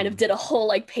 So I kind of mhm, did a whole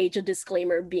like page of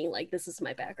disclaimer being like this is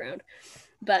my background.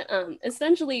 But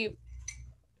essentially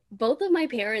both of my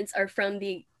parents are from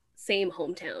the same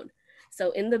hometown.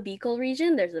 So in the Bicol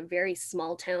region, there's a very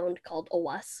small town called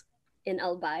Owas in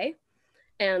Albay,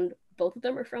 and both of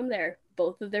them are from there.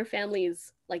 Both of their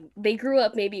families, like they grew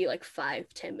up maybe like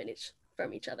 5-10 minutes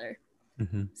from each other.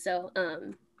 mhm. So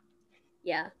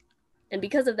yeah, and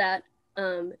because of that,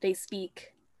 they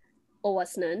speak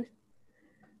Owasnan,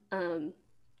 um,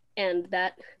 and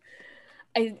that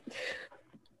I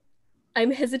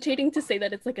I'm hesitating to say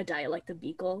that it's like a dialect of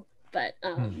Bicol, but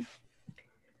Hmm.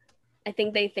 I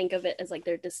think they think of it as like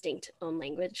their distinct own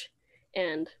language.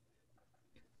 And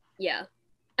yeah,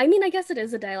 I mean, I guess it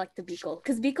is a dialect of Bicol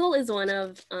because Bicol is one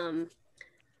of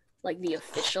like the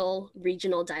official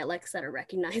regional dialects that are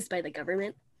recognized by the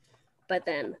government. But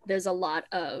then there's a lot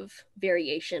of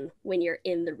variation when you're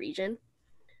in the region.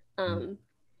 Hmm. Um,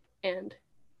 and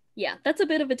yeah, that's a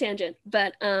bit of a tangent,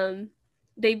 but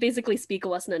they basically speak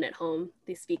Wasnan at home.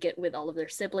 They speak it with all of their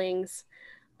siblings,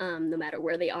 no matter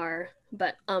where they are.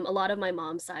 But a lot of my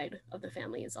mom's side of the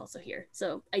family is also here,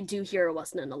 so I do hear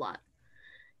Wasnan a lot,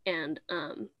 and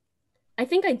I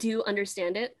think I do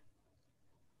understand it.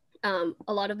 A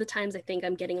lot of the times, I think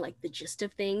I'm getting like the gist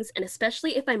of things, and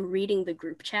especially if I'm reading the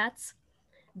group chats,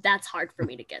 that's hard for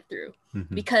me to get through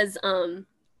because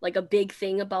like a big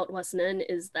thing about Wasnan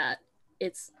is that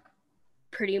it's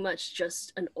pretty much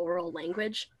just an oral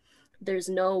language. There's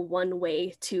no one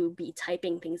way to be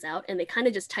typing things out, and they kind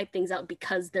of just type things out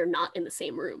because they're not in the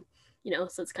same room, you know?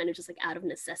 So it's kind of just like out of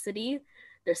necessity.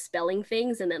 They're spelling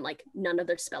things, and then like none of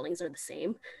their spellings are the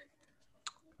same.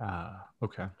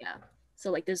 Okay. Yeah.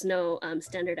 So like there's no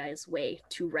standardized way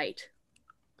to write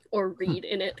or read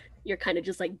in it. You're kind of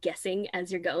just like guessing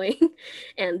as you're going.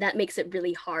 And that makes it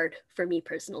really hard for me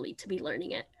personally to be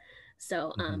learning it.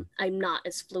 So I'm not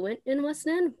as fluent in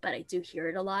Wasnan, but I do hear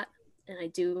it a lot. And I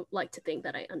do like to think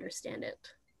that I understand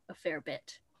it a fair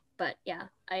bit. But yeah,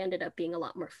 I ended up being a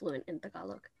lot more fluent in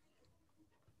Tagalog.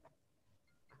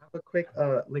 I have a quick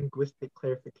linguistic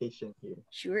clarification here.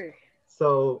 Sure.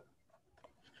 So,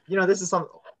 this is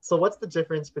so what's the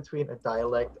difference between a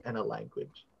dialect and a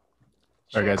language?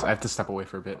 All right, guys, I have to step away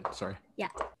for a bit. Sorry. Yeah,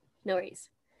 no worries.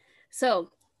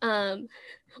 So,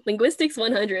 linguistics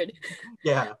 100.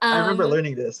 Yeah, I remember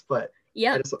learning this, but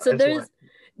yeah.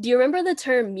 Do you remember the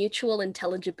term mutual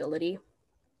intelligibility?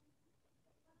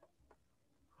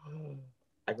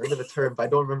 I remember the term, but I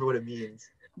don't remember what it means.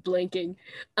 Blanking.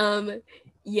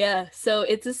 Yeah, so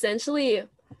it's essentially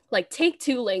like take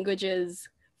two languages,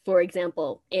 for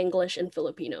example, English and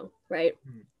Filipino, right?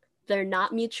 They're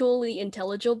not mutually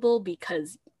intelligible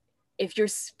because if you're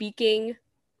speaking,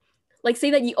 like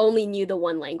say that you only knew the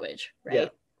one language,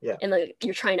 right? Yeah. And like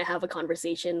you're trying to have a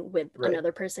conversation with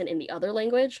another person in the other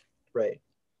language. Right.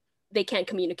 They can't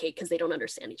communicate because they don't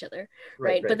understand each other,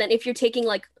 right? But then if you're taking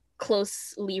like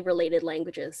closely related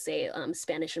languages, say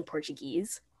Spanish and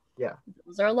Portuguese,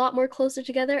 those are a lot more closer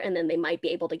together, and then they might be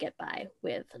able to get by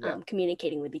with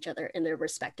communicating with each other in their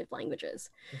respective languages.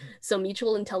 So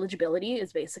mutual intelligibility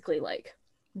is basically like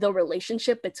the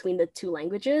relationship between the two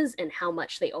languages and how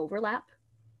much they overlap.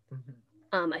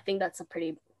 I think that's a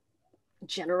pretty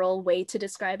general way to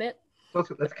describe it. So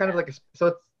that's kind of like it's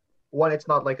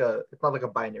not like a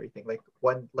binary thing.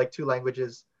 Like two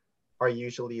languages are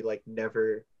usually like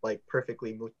never like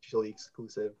perfectly mutually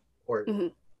exclusive, or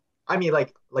I mean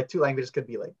like two languages could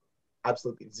be like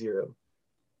absolutely zero,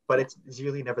 but it's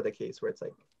usually never the case where it's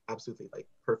like absolutely like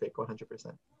perfect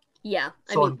 100%. Yeah,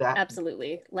 so I mean,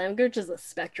 absolutely. Language is a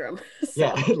spectrum. So.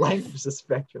 Yeah, language is a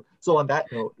spectrum. So on that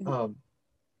note,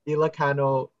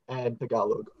 Ilocano and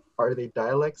Tagalog, are they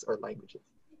dialects or languages?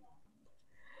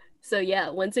 So yeah,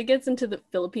 once it gets into the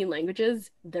Philippine languages,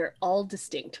 they're all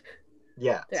distinct.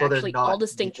 Yeah, they're actually all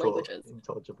distinct languages.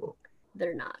 Intelligible.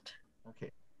 They're not. Okay.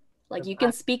 Like you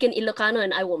can speak in Ilocano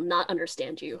and I will not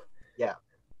understand you. Yeah.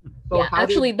 So yeah,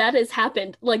 actually that has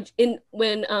happened. Like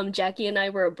when Jackie and I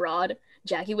were abroad,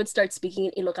 Jackie would start speaking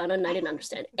in Ilocano and I didn't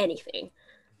understand anything.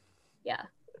 Yeah.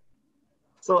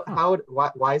 So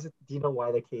why is it, do you know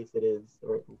why the case it is,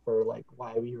 or for like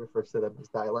why we refer to them as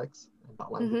dialects and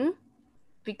not languages?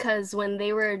 Because when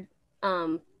they were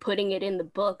putting it in the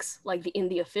books, like in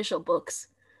the official books,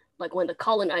 like when the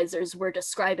colonizers were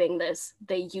describing this,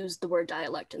 they used the word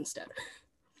dialect instead.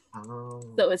 Oh.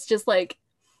 So it's just like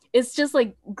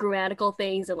grammatical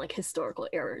things and like historical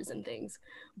errors and things.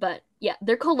 But yeah,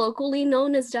 they're colloquially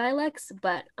known as dialects,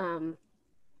 but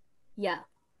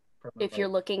if you're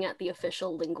looking at the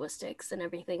official linguistics and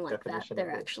everything like that,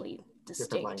 they're actually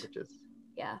distinct. Different languages.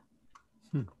 Yeah.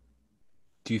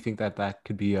 Do you think that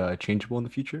could be changeable in the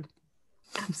future?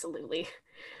 Absolutely.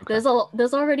 Okay.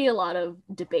 There's already a lot of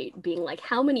debate being like,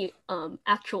 how many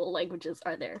actual languages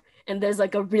are there? And there's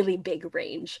like a really big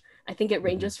range. I think it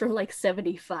ranges from like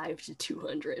 75 to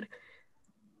 200.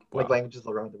 Like languages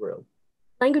around the world.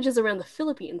 Languages around the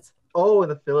Philippines. Oh, in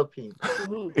the Philippines.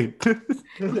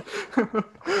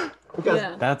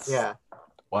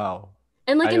 Wow.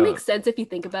 And like it makes sense if you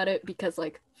think about it, because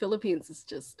like Philippines is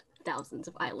just thousands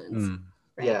of islands.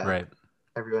 Right? Yeah. Right.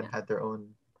 Everyone had their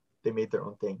own. They made their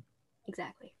own thing.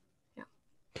 Exactly. Yeah.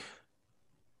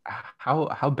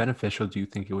 How beneficial do you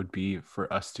think it would be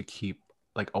for us to keep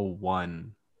like a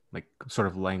one like sort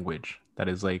of language that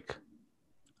is like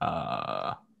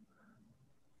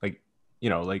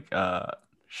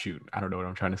shoot, I don't know what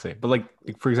I'm trying to say, but like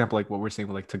for example, like what we're saying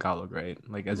with like Tagalog, right?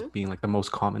 Like as being like the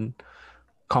most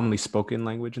commonly spoken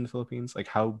language in the Philippines. Like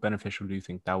how beneficial do you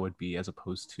think that would be as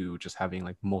opposed to just having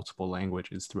like multiple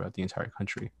languages throughout the entire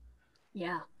country?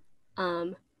 Yeah.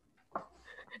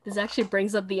 this actually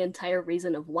brings up the entire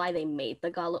reason of why they made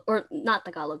Tagalog, or not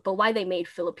Tagalog, but why they made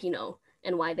Filipino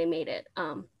and why they made it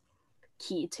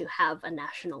key to have a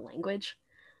national language.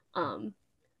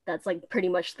 That's like pretty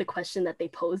much the question that they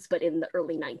posed, but in the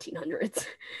early 1900s.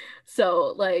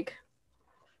 So like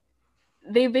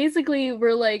they basically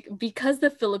were like, because the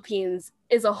Philippines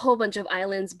is a whole bunch of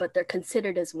islands, but they're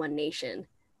considered as one nation,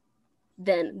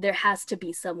 then there has to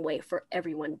be some way for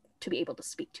everyone to be able to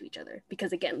speak to each other.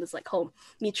 Because again, this like whole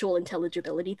mutual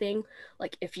intelligibility thing.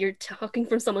 Like if you're talking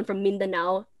from someone from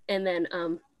Mindanao and then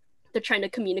they're trying to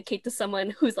communicate to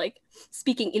someone who's like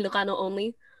speaking Ilocano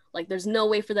only, like there's no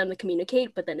way for them to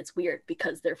communicate, but then it's weird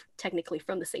because they're technically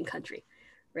from the same country,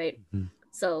 right? Mm-hmm.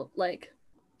 So like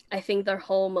I think their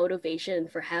whole motivation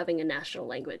for having a national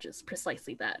language is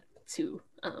precisely that, to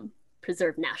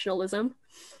preserve nationalism.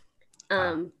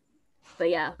 But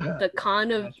yeah,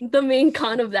 the main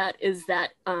con of that is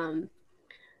that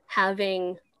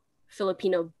having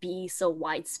Filipino be so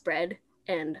widespread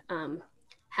and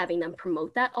having them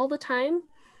promote that all the time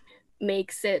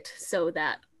makes it so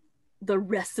that the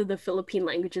rest of the Philippine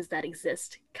languages that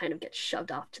exist kind of get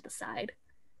shoved off to the side,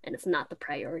 and it's not the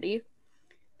priority.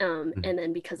 And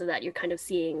then because of that, you're kind of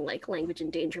seeing like language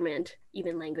endangerment,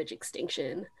 even language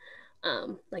extinction.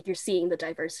 Like you're seeing the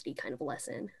diversity kind of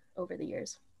lessen over the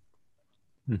years.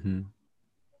 Mm-hmm.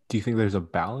 Do you think there's a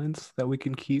balance that we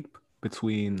can keep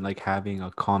between like having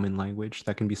a common language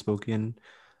that can be spoken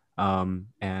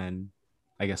and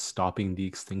I guess stopping the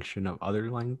extinction of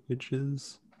other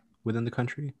languages within the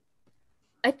country?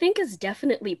 I think it's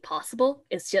definitely possible.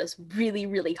 It's just really,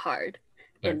 really hard.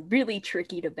 Right. And really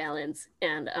tricky to balance.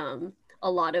 And a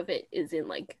lot of it is in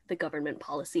like the government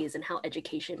policies and how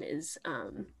education is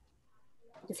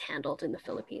handled in the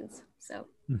Philippines. So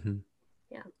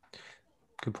yeah.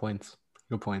 Good points.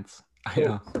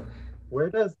 Cool. Where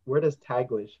does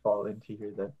Taglish fall into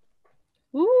here then?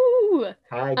 Ooh.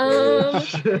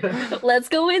 Taglish. Let's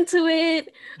go into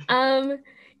it.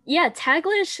 Yeah,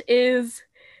 Taglish is,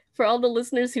 for all the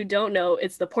listeners who don't know,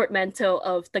 it's the portmanteau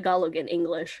of Tagalog and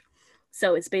English.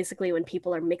 So it's basically when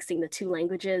people are mixing the two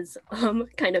languages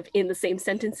kind of in the same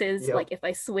sentences. Yep. Like if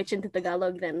I switch into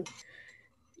Tagalog, then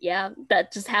yeah,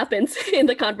 that just happens in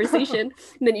the conversation.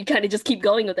 And then you kind of just keep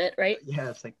going with it, right? Yeah,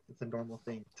 it's a normal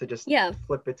thing to just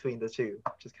flip between the two.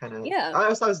 Just kind of, I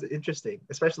always thought it was interesting,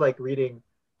 especially like reading,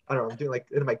 I don't know, I'm doing like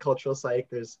in my cultural psych,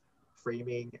 there's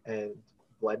framing and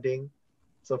blending.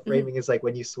 So framing is like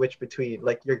when you switch between,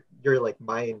 like your like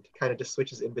mind kind of just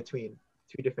switches in between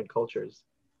two different cultures.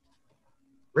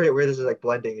 Right, where there's like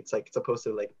blending, it's like it's supposed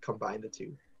to like combine the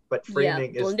two. But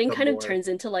framing is blending kind of turns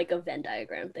into like a Venn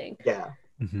diagram thing. Yeah.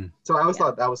 So I always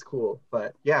thought that was cool,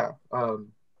 but yeah.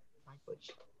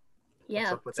 Taglish.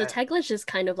 Yeah. So Taglish is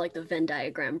kind of like the Venn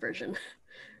diagram version,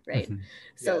 right?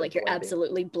 So like you're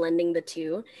absolutely blending the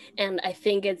two, and I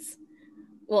think it's,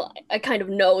 well, I kind of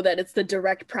know that it's the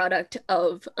direct product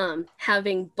of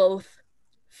having both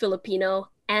Filipino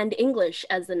and English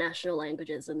as the national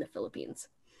languages in the Philippines.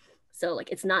 So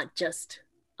like it's not just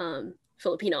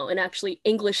Filipino, and actually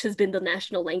English has been the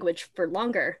national language for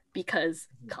longer because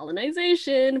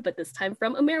colonization, but this time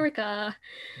from America.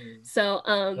 So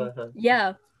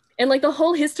yeah, and like the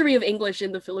whole history of English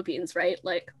in the Philippines, right?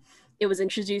 Like it was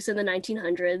introduced in the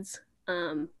 1900s,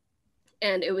 and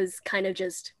it was kind of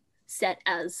just set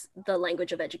as the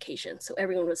language of education. So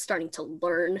everyone was starting to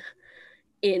learn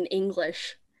in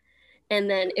English. And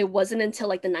then it wasn't until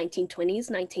like the 1920s,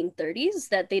 1930s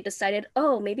that they decided,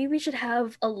 oh, maybe we should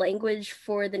have a language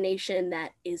for the nation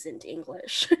that isn't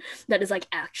English, that is like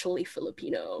actually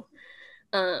Filipino.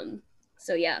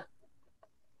 So yeah,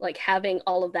 like having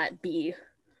all of that be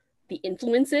the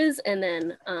influences, and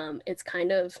then it's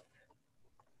kind of,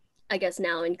 I guess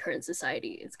now in current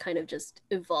society, it's kind of just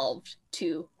evolved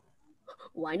to,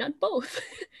 why not both?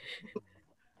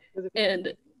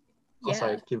 And yeah.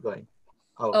 Sorry, keep going.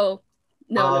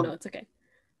 No, it's okay.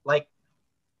 Like,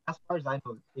 as far as I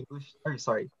know,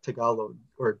 Tagalog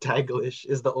or Taglish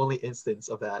is the only instance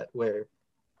of that where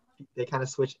they kind of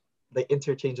switch like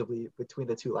interchangeably between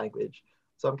the two language.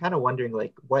 So I'm kind of wondering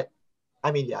like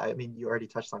you already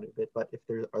touched on it a bit, but if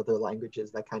there are other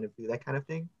languages that kind of do that kind of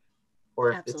thing,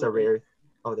 or if it's a rare,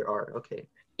 there are, okay.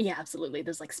 Yeah, absolutely.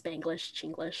 There's like Spanglish,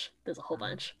 Chinglish, there's a whole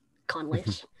bunch,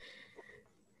 Conlish.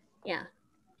 Yeah,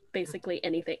 basically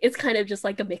anything. It's kind of just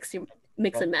like a mix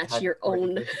and match your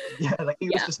own. Yeah, like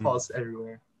English just falls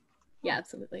everywhere. Yeah,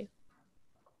 absolutely.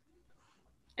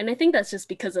 And I think that's just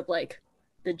because of like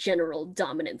the general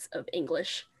dominance of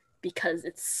English, because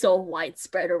it's so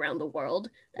widespread around the world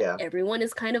that everyone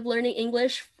is kind of learning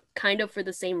English kind of for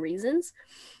the same reasons.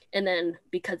 And then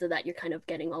because of that, you're kind of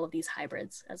getting all of these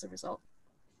hybrids as a result.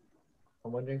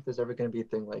 I'm wondering if there's ever gonna be a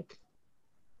thing like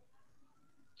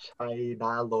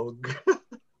Chinalog.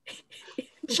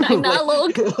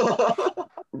 Chinalog.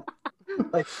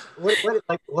 Like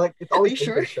what it's Are always you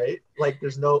sure? English, right? Like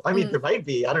there's no I mean Mm. there might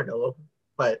be, I don't know,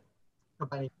 but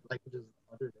combining languages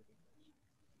other than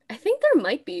I think there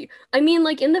might be. I mean,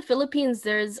 like in the Philippines,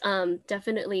 there's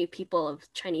definitely people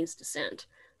of Chinese descent.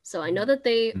 So I know that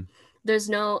Mm. there's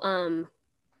no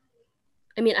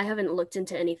I mean, I haven't looked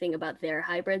into anything about their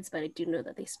hybrids, but I do know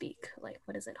that they speak like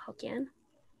what is it, Hokkien?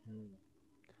 English.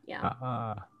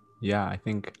 Yeah. Yeah, I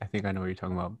think I know what you're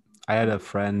talking about. I had a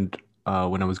friend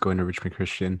when I was going to Richmond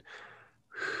Christian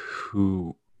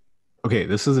who okay,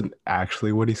 this isn't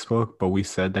actually what he spoke, but we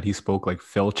said that he spoke like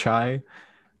Phil Chai,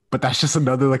 but that's just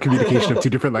another like communication of two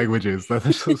different languages.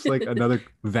 That's just like another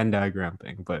Venn diagram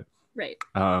thing. But Right.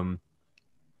 um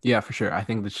yeah, for sure. I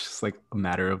think it's just like a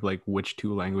matter of like which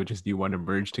two languages do you want to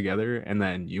merge together and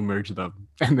then you merge them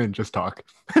and then just talk.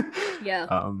 Yeah.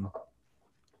 um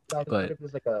Yeah, I just wonder but if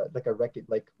there's like a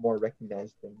like more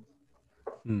recognized things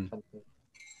mm, kind of thing.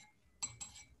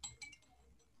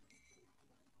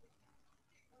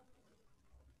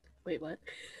 Wait, what?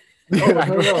 Oh I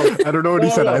no no don't I don't know what no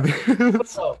he said no either.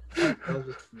 no. I was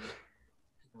just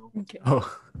Okay.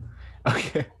 Oh,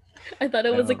 okay. I thought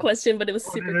it was a Um, question, but it was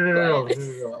Oh, super no. quiet.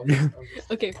 I was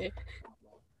just Okay, okay.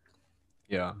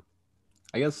 yeah,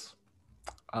 I guess.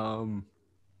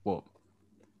 Well,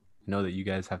 I know that you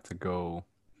guys have to go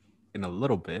in a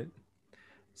little bit,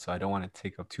 so I don't want to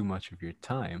take up too much of your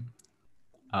time.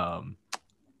 Um,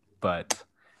 but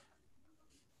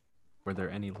were there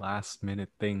any last minute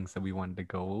things that we wanted to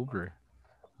go over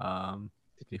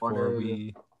did you before wanna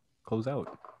we close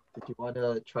out? did you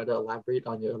wanna try to elaborate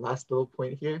on your last little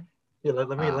point here? Yeah,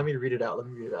 let Uh, me read it out. Let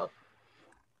me read it out.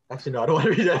 Actually, no, I don't want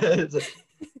to read it.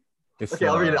 it's Okay,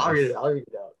 I'll read it. I'll read it. it's I'll read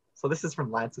it out. So this is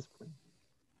from Lance's point.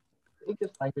 The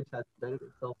English language has embedded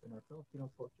itself in our Filipino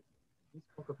culture. He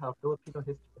spoke of how Filipino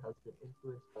history has been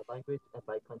influenced by language and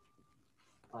by country.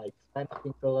 Like Spanish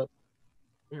King Philip,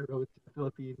 he wrote to the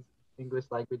Philippines, English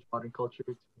language, modern culture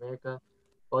to America.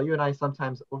 While you and I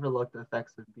sometimes overlook the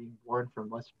effects of being born from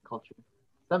Western culture,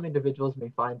 some individuals may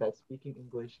find that speaking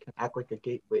English can act like a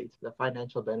gateway to the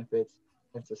financial benefits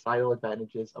and societal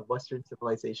advantages of Western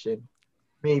civilization.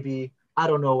 Maybe, I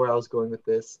don't know where I was going with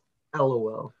this.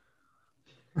 LOL.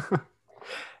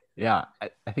 yeah.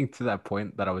 I think to that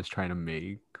point that I was trying to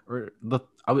make, or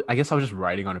I guess I was just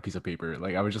writing on a piece of paper.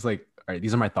 Like I was just like, all right,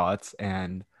 these are my thoughts,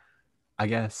 and I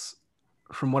guess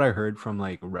from what I heard from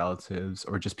like relatives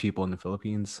or just people in the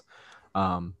Philippines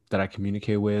that I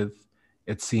communicate with,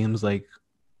 it seems like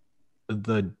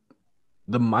the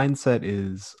the mindset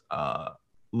is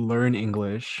learn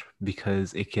English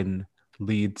because it can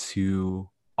lead to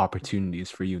opportunities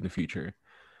for you in the future.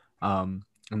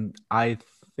 And I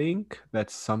think that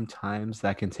sometimes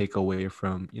that can take away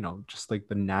from, just like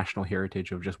the national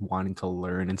heritage of just wanting to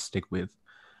learn and stick with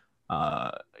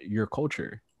your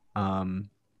culture. Um,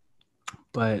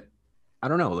 but I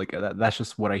don't know, like that's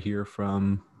just what I hear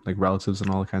from like relatives and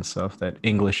all that kind of stuff, that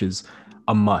English is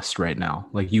a must right now.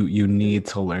 Like you need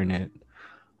to learn it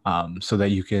so that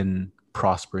you can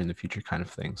prosper in the future kind of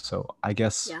thing. So I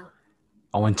guess Yeah.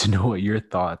 I want to know what your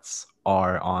thoughts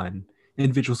are on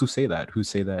individuals who say that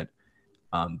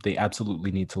they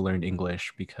absolutely need to learn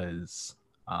English because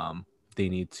they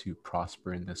need to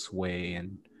prosper in this way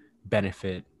and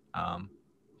benefit,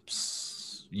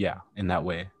 yeah, in that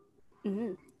way.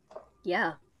 Hmm.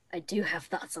 Yeah, I do have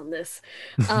thoughts on this.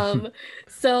 Um,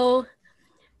 so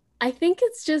I think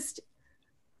it's just,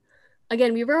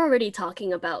 again, we were already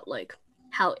talking about like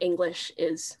how English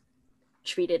is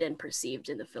treated and perceived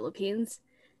in the Philippines.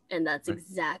 And that's Right.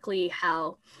 exactly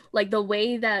how, like, the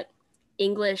way that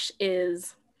English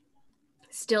is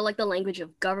still like the language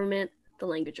of government, the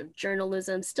language of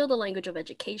journalism, still the language of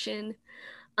education.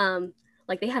 Um,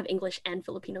 like, they have English and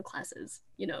Filipino classes,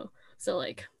 you know? So,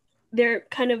 like, they're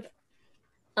kind of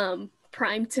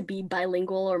primed to be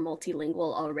bilingual or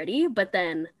multilingual already. But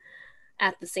then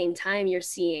at the same time, you're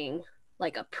seeing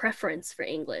like a preference for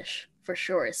English for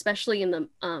sure, especially in the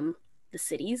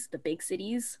cities, the big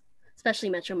cities, especially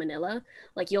Metro Manila.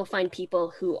 Like you'll find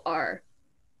people who are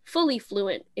fully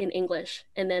fluent in English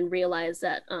and then realize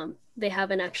that they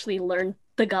haven't actually learned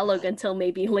Tagalog until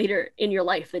maybe later in your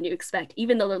life than you expect,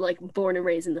 even though they're like born and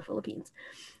raised in the Philippines,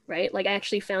 right? Like I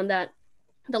actually found that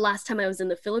the last time I was in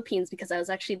the Philippines because I was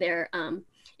actually there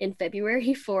in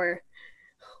February for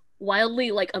wildly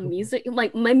like a music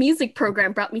like my music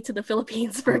program brought me to the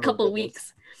Philippines for a Oh couple of goodness.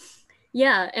 weeks.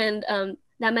 Yeah, and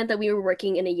that meant that we were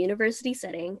working in a university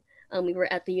setting. We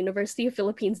were at the University of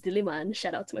Philippines Diliman.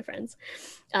 Shout out to my friends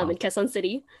in Wow. Quezon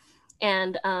City,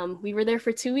 And we were there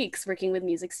for 2 weeks working with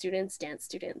music students, dance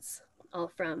students, all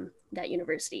from that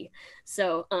university.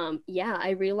 So yeah, I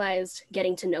realized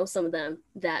getting to know some of them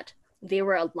that they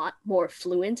were a lot more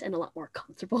fluent and a lot more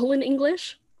comfortable in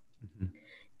English. Mhm.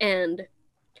 And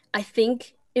I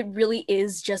think it really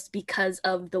is just because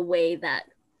of the way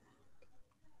that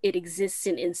it exists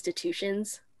in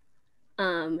institutions.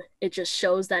 It just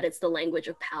shows that it's the language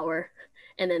of power,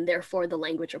 and then therefore the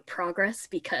language of progress,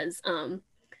 because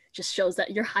just shows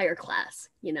that you're higher class,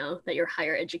 you know, that you're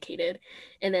higher educated.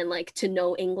 And then like to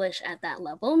know English at that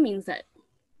level means that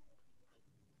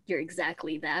you're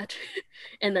exactly that.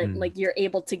 And that like you're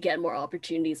able to get more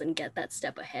opportunities and get that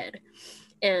step ahead.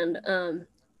 And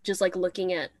just like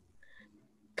looking at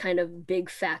kind of big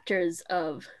factors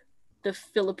of the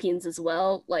Philippines as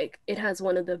well, like it has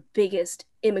one of the biggest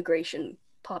immigration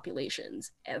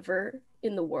populations ever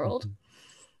in the world.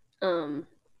 Mhm.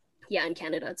 Yeah, in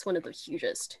Canada, it's one of the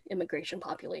hugest immigration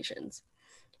populations,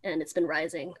 and it's been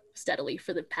rising steadily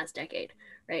for the past decade,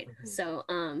 right? So,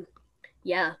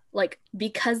 yeah, like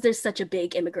because there's such a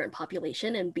big immigrant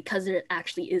population and because there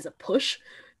actually is a push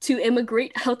to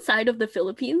immigrate outside of the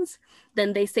Philippines,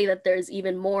 then they say that there's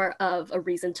even more of a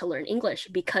reason to learn English,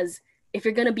 because if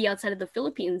you're going to be outside of the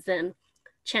Philippines, then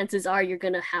chances are you're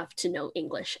going to have to know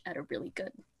English at a really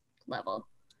good level.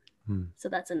 So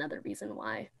that's another reason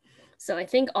why. So I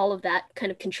think all of that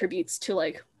kind of contributes to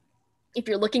like, if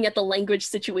you're looking at the language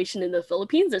situation in the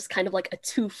Philippines, there's kind of like a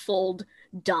twofold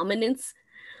dominance,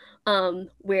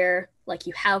 where like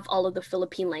you have all of the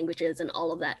Philippine languages and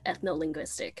all of that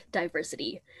ethno-linguistic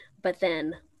diversity, but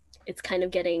then it's kind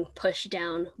of getting pushed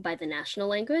down by the national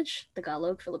language,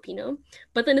 Tagalog, Filipino,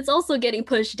 but then it's also getting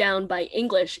pushed down by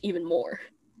English even more.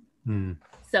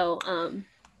 So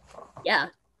yeah,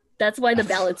 that's why the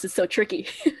balance is so tricky.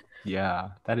 Yeah,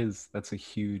 that's a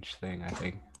huge thing. I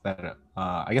think that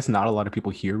I guess not a lot of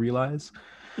people here realize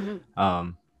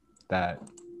that.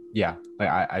 Yeah,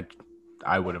 like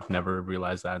I would have never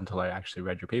realized that until I actually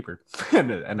read your paper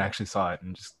and actually saw it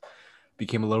and just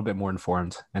became a little bit more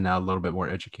informed and now a little bit more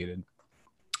educated.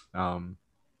 But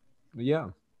yeah,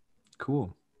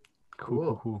 cool.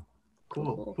 Cool.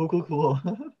 Cool.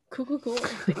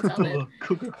 Thanks, Ahmed.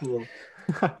 Cool.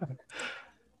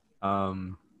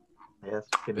 I guess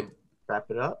we can wrap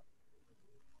it up.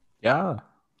 Yeah.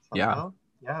 Somehow.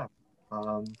 Yeah.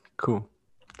 Yeah. Cool.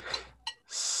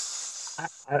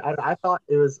 I thought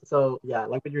it was so yeah,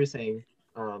 like what you were saying.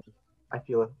 I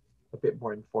feel a bit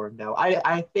more informed now.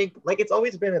 I think like it's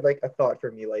always been like a thought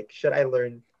for me, like should I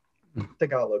learn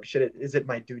Tagalog? Is it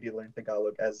my duty to learn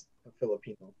Tagalog as a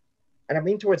Filipino? And I'm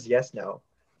leaning towards yes now,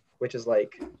 which is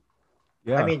like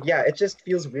Yeah. I mean, yeah, it just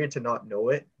feels weird to not know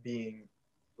it, being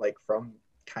like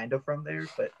kind of from there,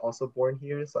 but also born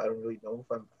here. So I don't really know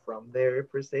if I'm from there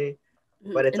per se.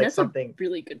 But it's And like that's something. a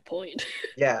really good point.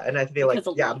 Yeah, and I feel like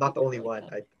Because a yeah, lot I'm of not the people only are one.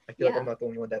 like that. I feel like I'm Yeah. not the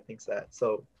only one that thinks that.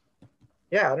 So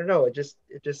yeah, I don't know. It just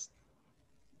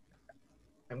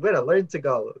I'm gonna learn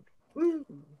Tagalog. Woo!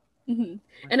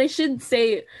 And I should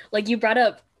say, like you brought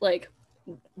up like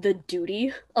the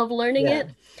duty of learning Yeah. it.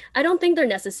 I don't think there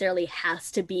necessarily has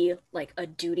to be like a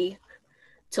duty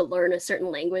to learn a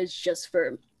certain language just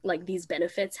for like these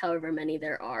benefits, however many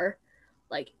there are.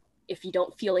 Like if you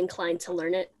don't feel inclined to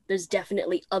learn it, there's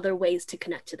definitely other ways to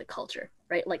connect to the culture,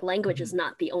 right? Like language is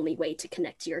not the only way to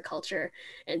connect to your culture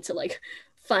and to like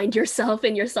find yourself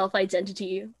and your self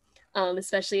identity,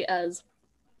 especially as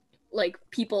like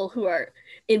people who are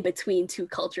in between two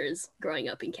cultures growing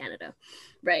up in Canada,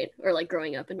 right? Or like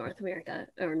growing up in North America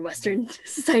or in Western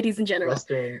societies in general.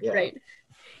 Western, yeah. Right.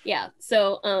 Yeah.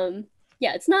 So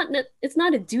yeah, it's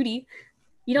not a duty.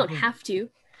 You don't have to,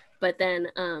 but then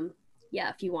yeah,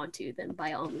 if you want to, then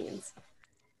by all means.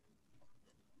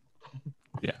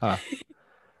 Yeah.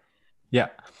 Yeah.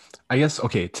 I guess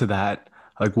okay, to that,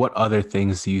 like what other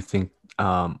things do you think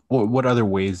or what other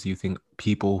ways do you think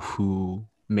people who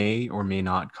may or may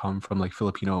not come from like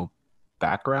Filipino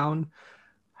background,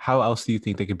 how else do you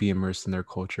think they could be immersed in their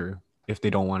culture if they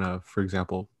don't want to, for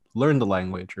example, learn the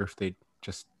language, or if they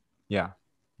just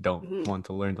don't want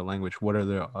to learn the language? What are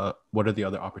the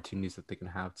other opportunities that they can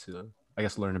have to, I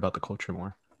guess, learn about the culture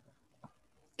more?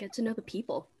 Get to know the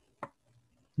people.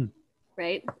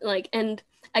 Right? Like, and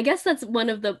I guess that's one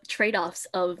of the trade-offs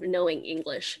of knowing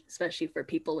English, especially for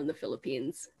people in the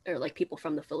Philippines or like people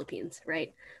from the Philippines,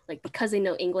 right? Like because they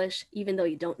know English, even though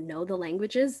you don't know the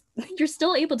languages, you're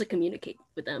still able to communicate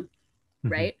with them,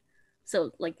 right?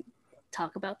 So like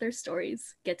talk about their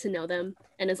stories, get to know them.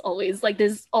 And as always, like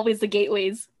there's always the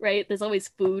gateways, right? There's always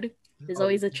food, there's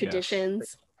always the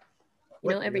traditions, you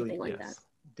know, everything like that.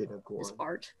 Didn't go There's on.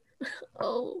 art.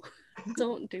 Oh,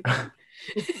 don't do that.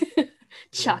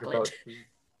 Chocolate.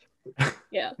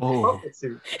 Yeah. Oh, Chocolate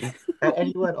soup. And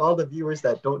anyone, all the viewers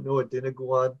that don't know what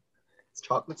dinaguan, it's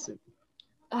chocolate soup.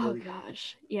 Oh Really.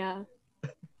 gosh. Yeah.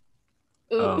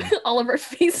 Ooh, Um, all of our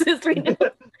faces right now.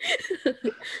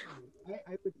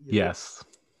 I would eat yes.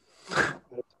 it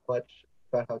much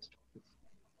about how it's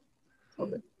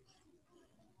chocolate.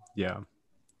 Yeah.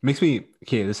 Makes me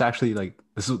okay. This actually like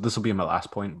this will be my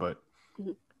last point, but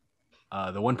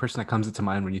Mhm. the one person that comes into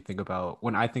mind when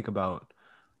I think about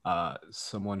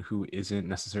someone who isn't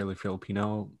necessarily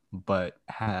Filipino but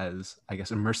has, I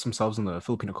guess, immersed themselves in the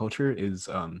Filipino culture is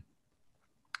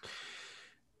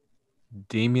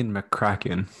Damien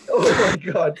McCracken. Oh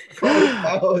my god, call it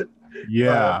out.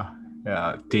 Yeah.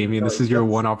 Damien, no, this is your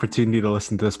that's- one opportunity to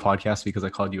listen to this podcast because I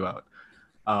called you out.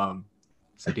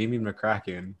 So Damien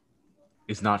McCracken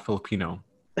is not Filipino.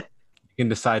 You can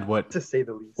decide what to say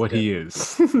the least. what yeah. he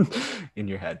is in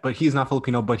your head, but he's not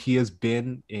Filipino, but he has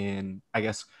been in, I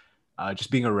guess,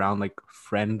 just being around like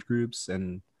friend groups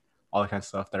and all that kind of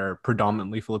stuff that are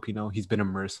predominantly Filipino. He's been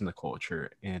immersed in the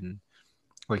culture and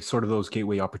like sort of those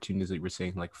gateway opportunities that you were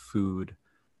saying, like food,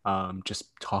 just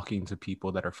talking to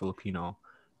people that are Filipino.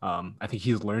 I think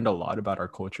he's learned a lot about our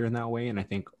culture in that way, and I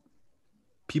think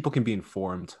people can be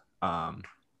informed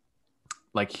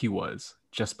like he was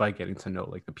just by getting to know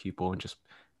like the people and just,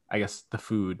 I guess, the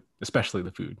food, especially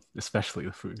the food.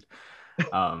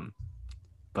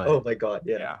 But Oh my god,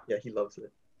 yeah. yeah. Yeah, he loves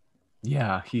it.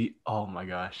 yeah, oh my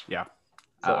gosh, yeah.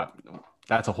 So, Uh,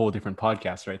 that's a whole different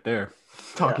podcast right there,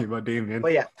 talking about Damien.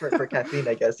 but yeah, for Kathleen,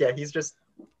 I guess, yeah, he's just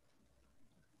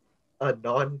a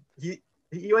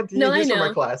he went No, I he's from know.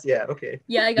 our class. Yeah, okay.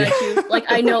 Yeah, I got you. Like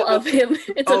I know of him.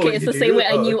 It's Oh, okay. It's you the same do? way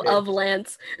I Oh, knew okay. of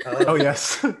Lance. Oh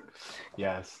yes,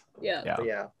 yes, Yeah. yeah. But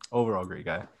yeah, Overall, great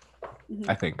guy. Mhm.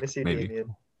 I think miss you, maybe.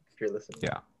 Damien, if you're listening.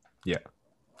 Yeah,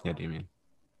 Damien.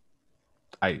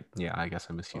 I guess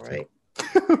I miss you All too.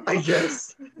 right. I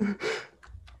guess.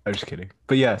 I'm just kidding.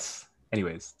 But yes.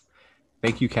 Anyways,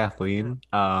 thank you, Kathleen,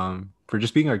 for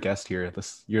just being our guest here.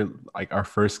 You're like our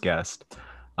first guest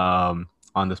on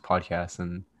this podcast,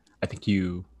 and I think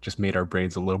you just made our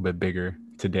brains a little bit bigger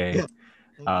today. Yeah.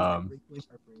 Thank you for Um, breaking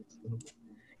our brains a little bit.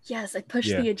 Yes, I pushed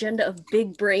Yeah. the agenda of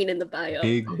big brain in the bio.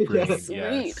 Big Oh, brain, yes.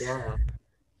 yes. Sweet. Yeah.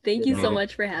 Thank You you so made it.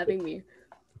 much for having me.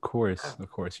 Of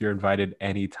course. You're invited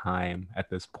anytime at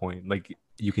this point. Like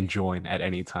you can join at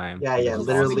any time. Yeah, which yeah. is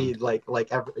Literally,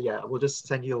 we'll just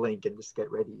send you a link and just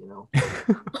get ready, Oh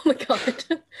my god.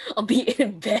 I'll be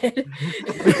in bed.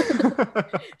 awesome.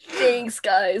 Thanks,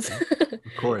 guys.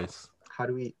 Of course. How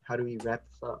do we wrap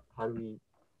this up? How do we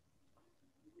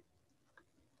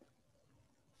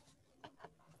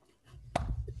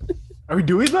Are we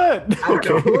doing that? I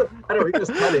don't know. I don't know, we can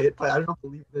just cut it, but I don't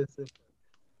believe this.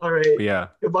 All right. But yeah.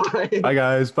 Goodbye. Bye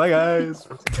guys.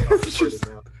 I'm recording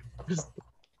now.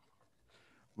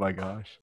 My gosh.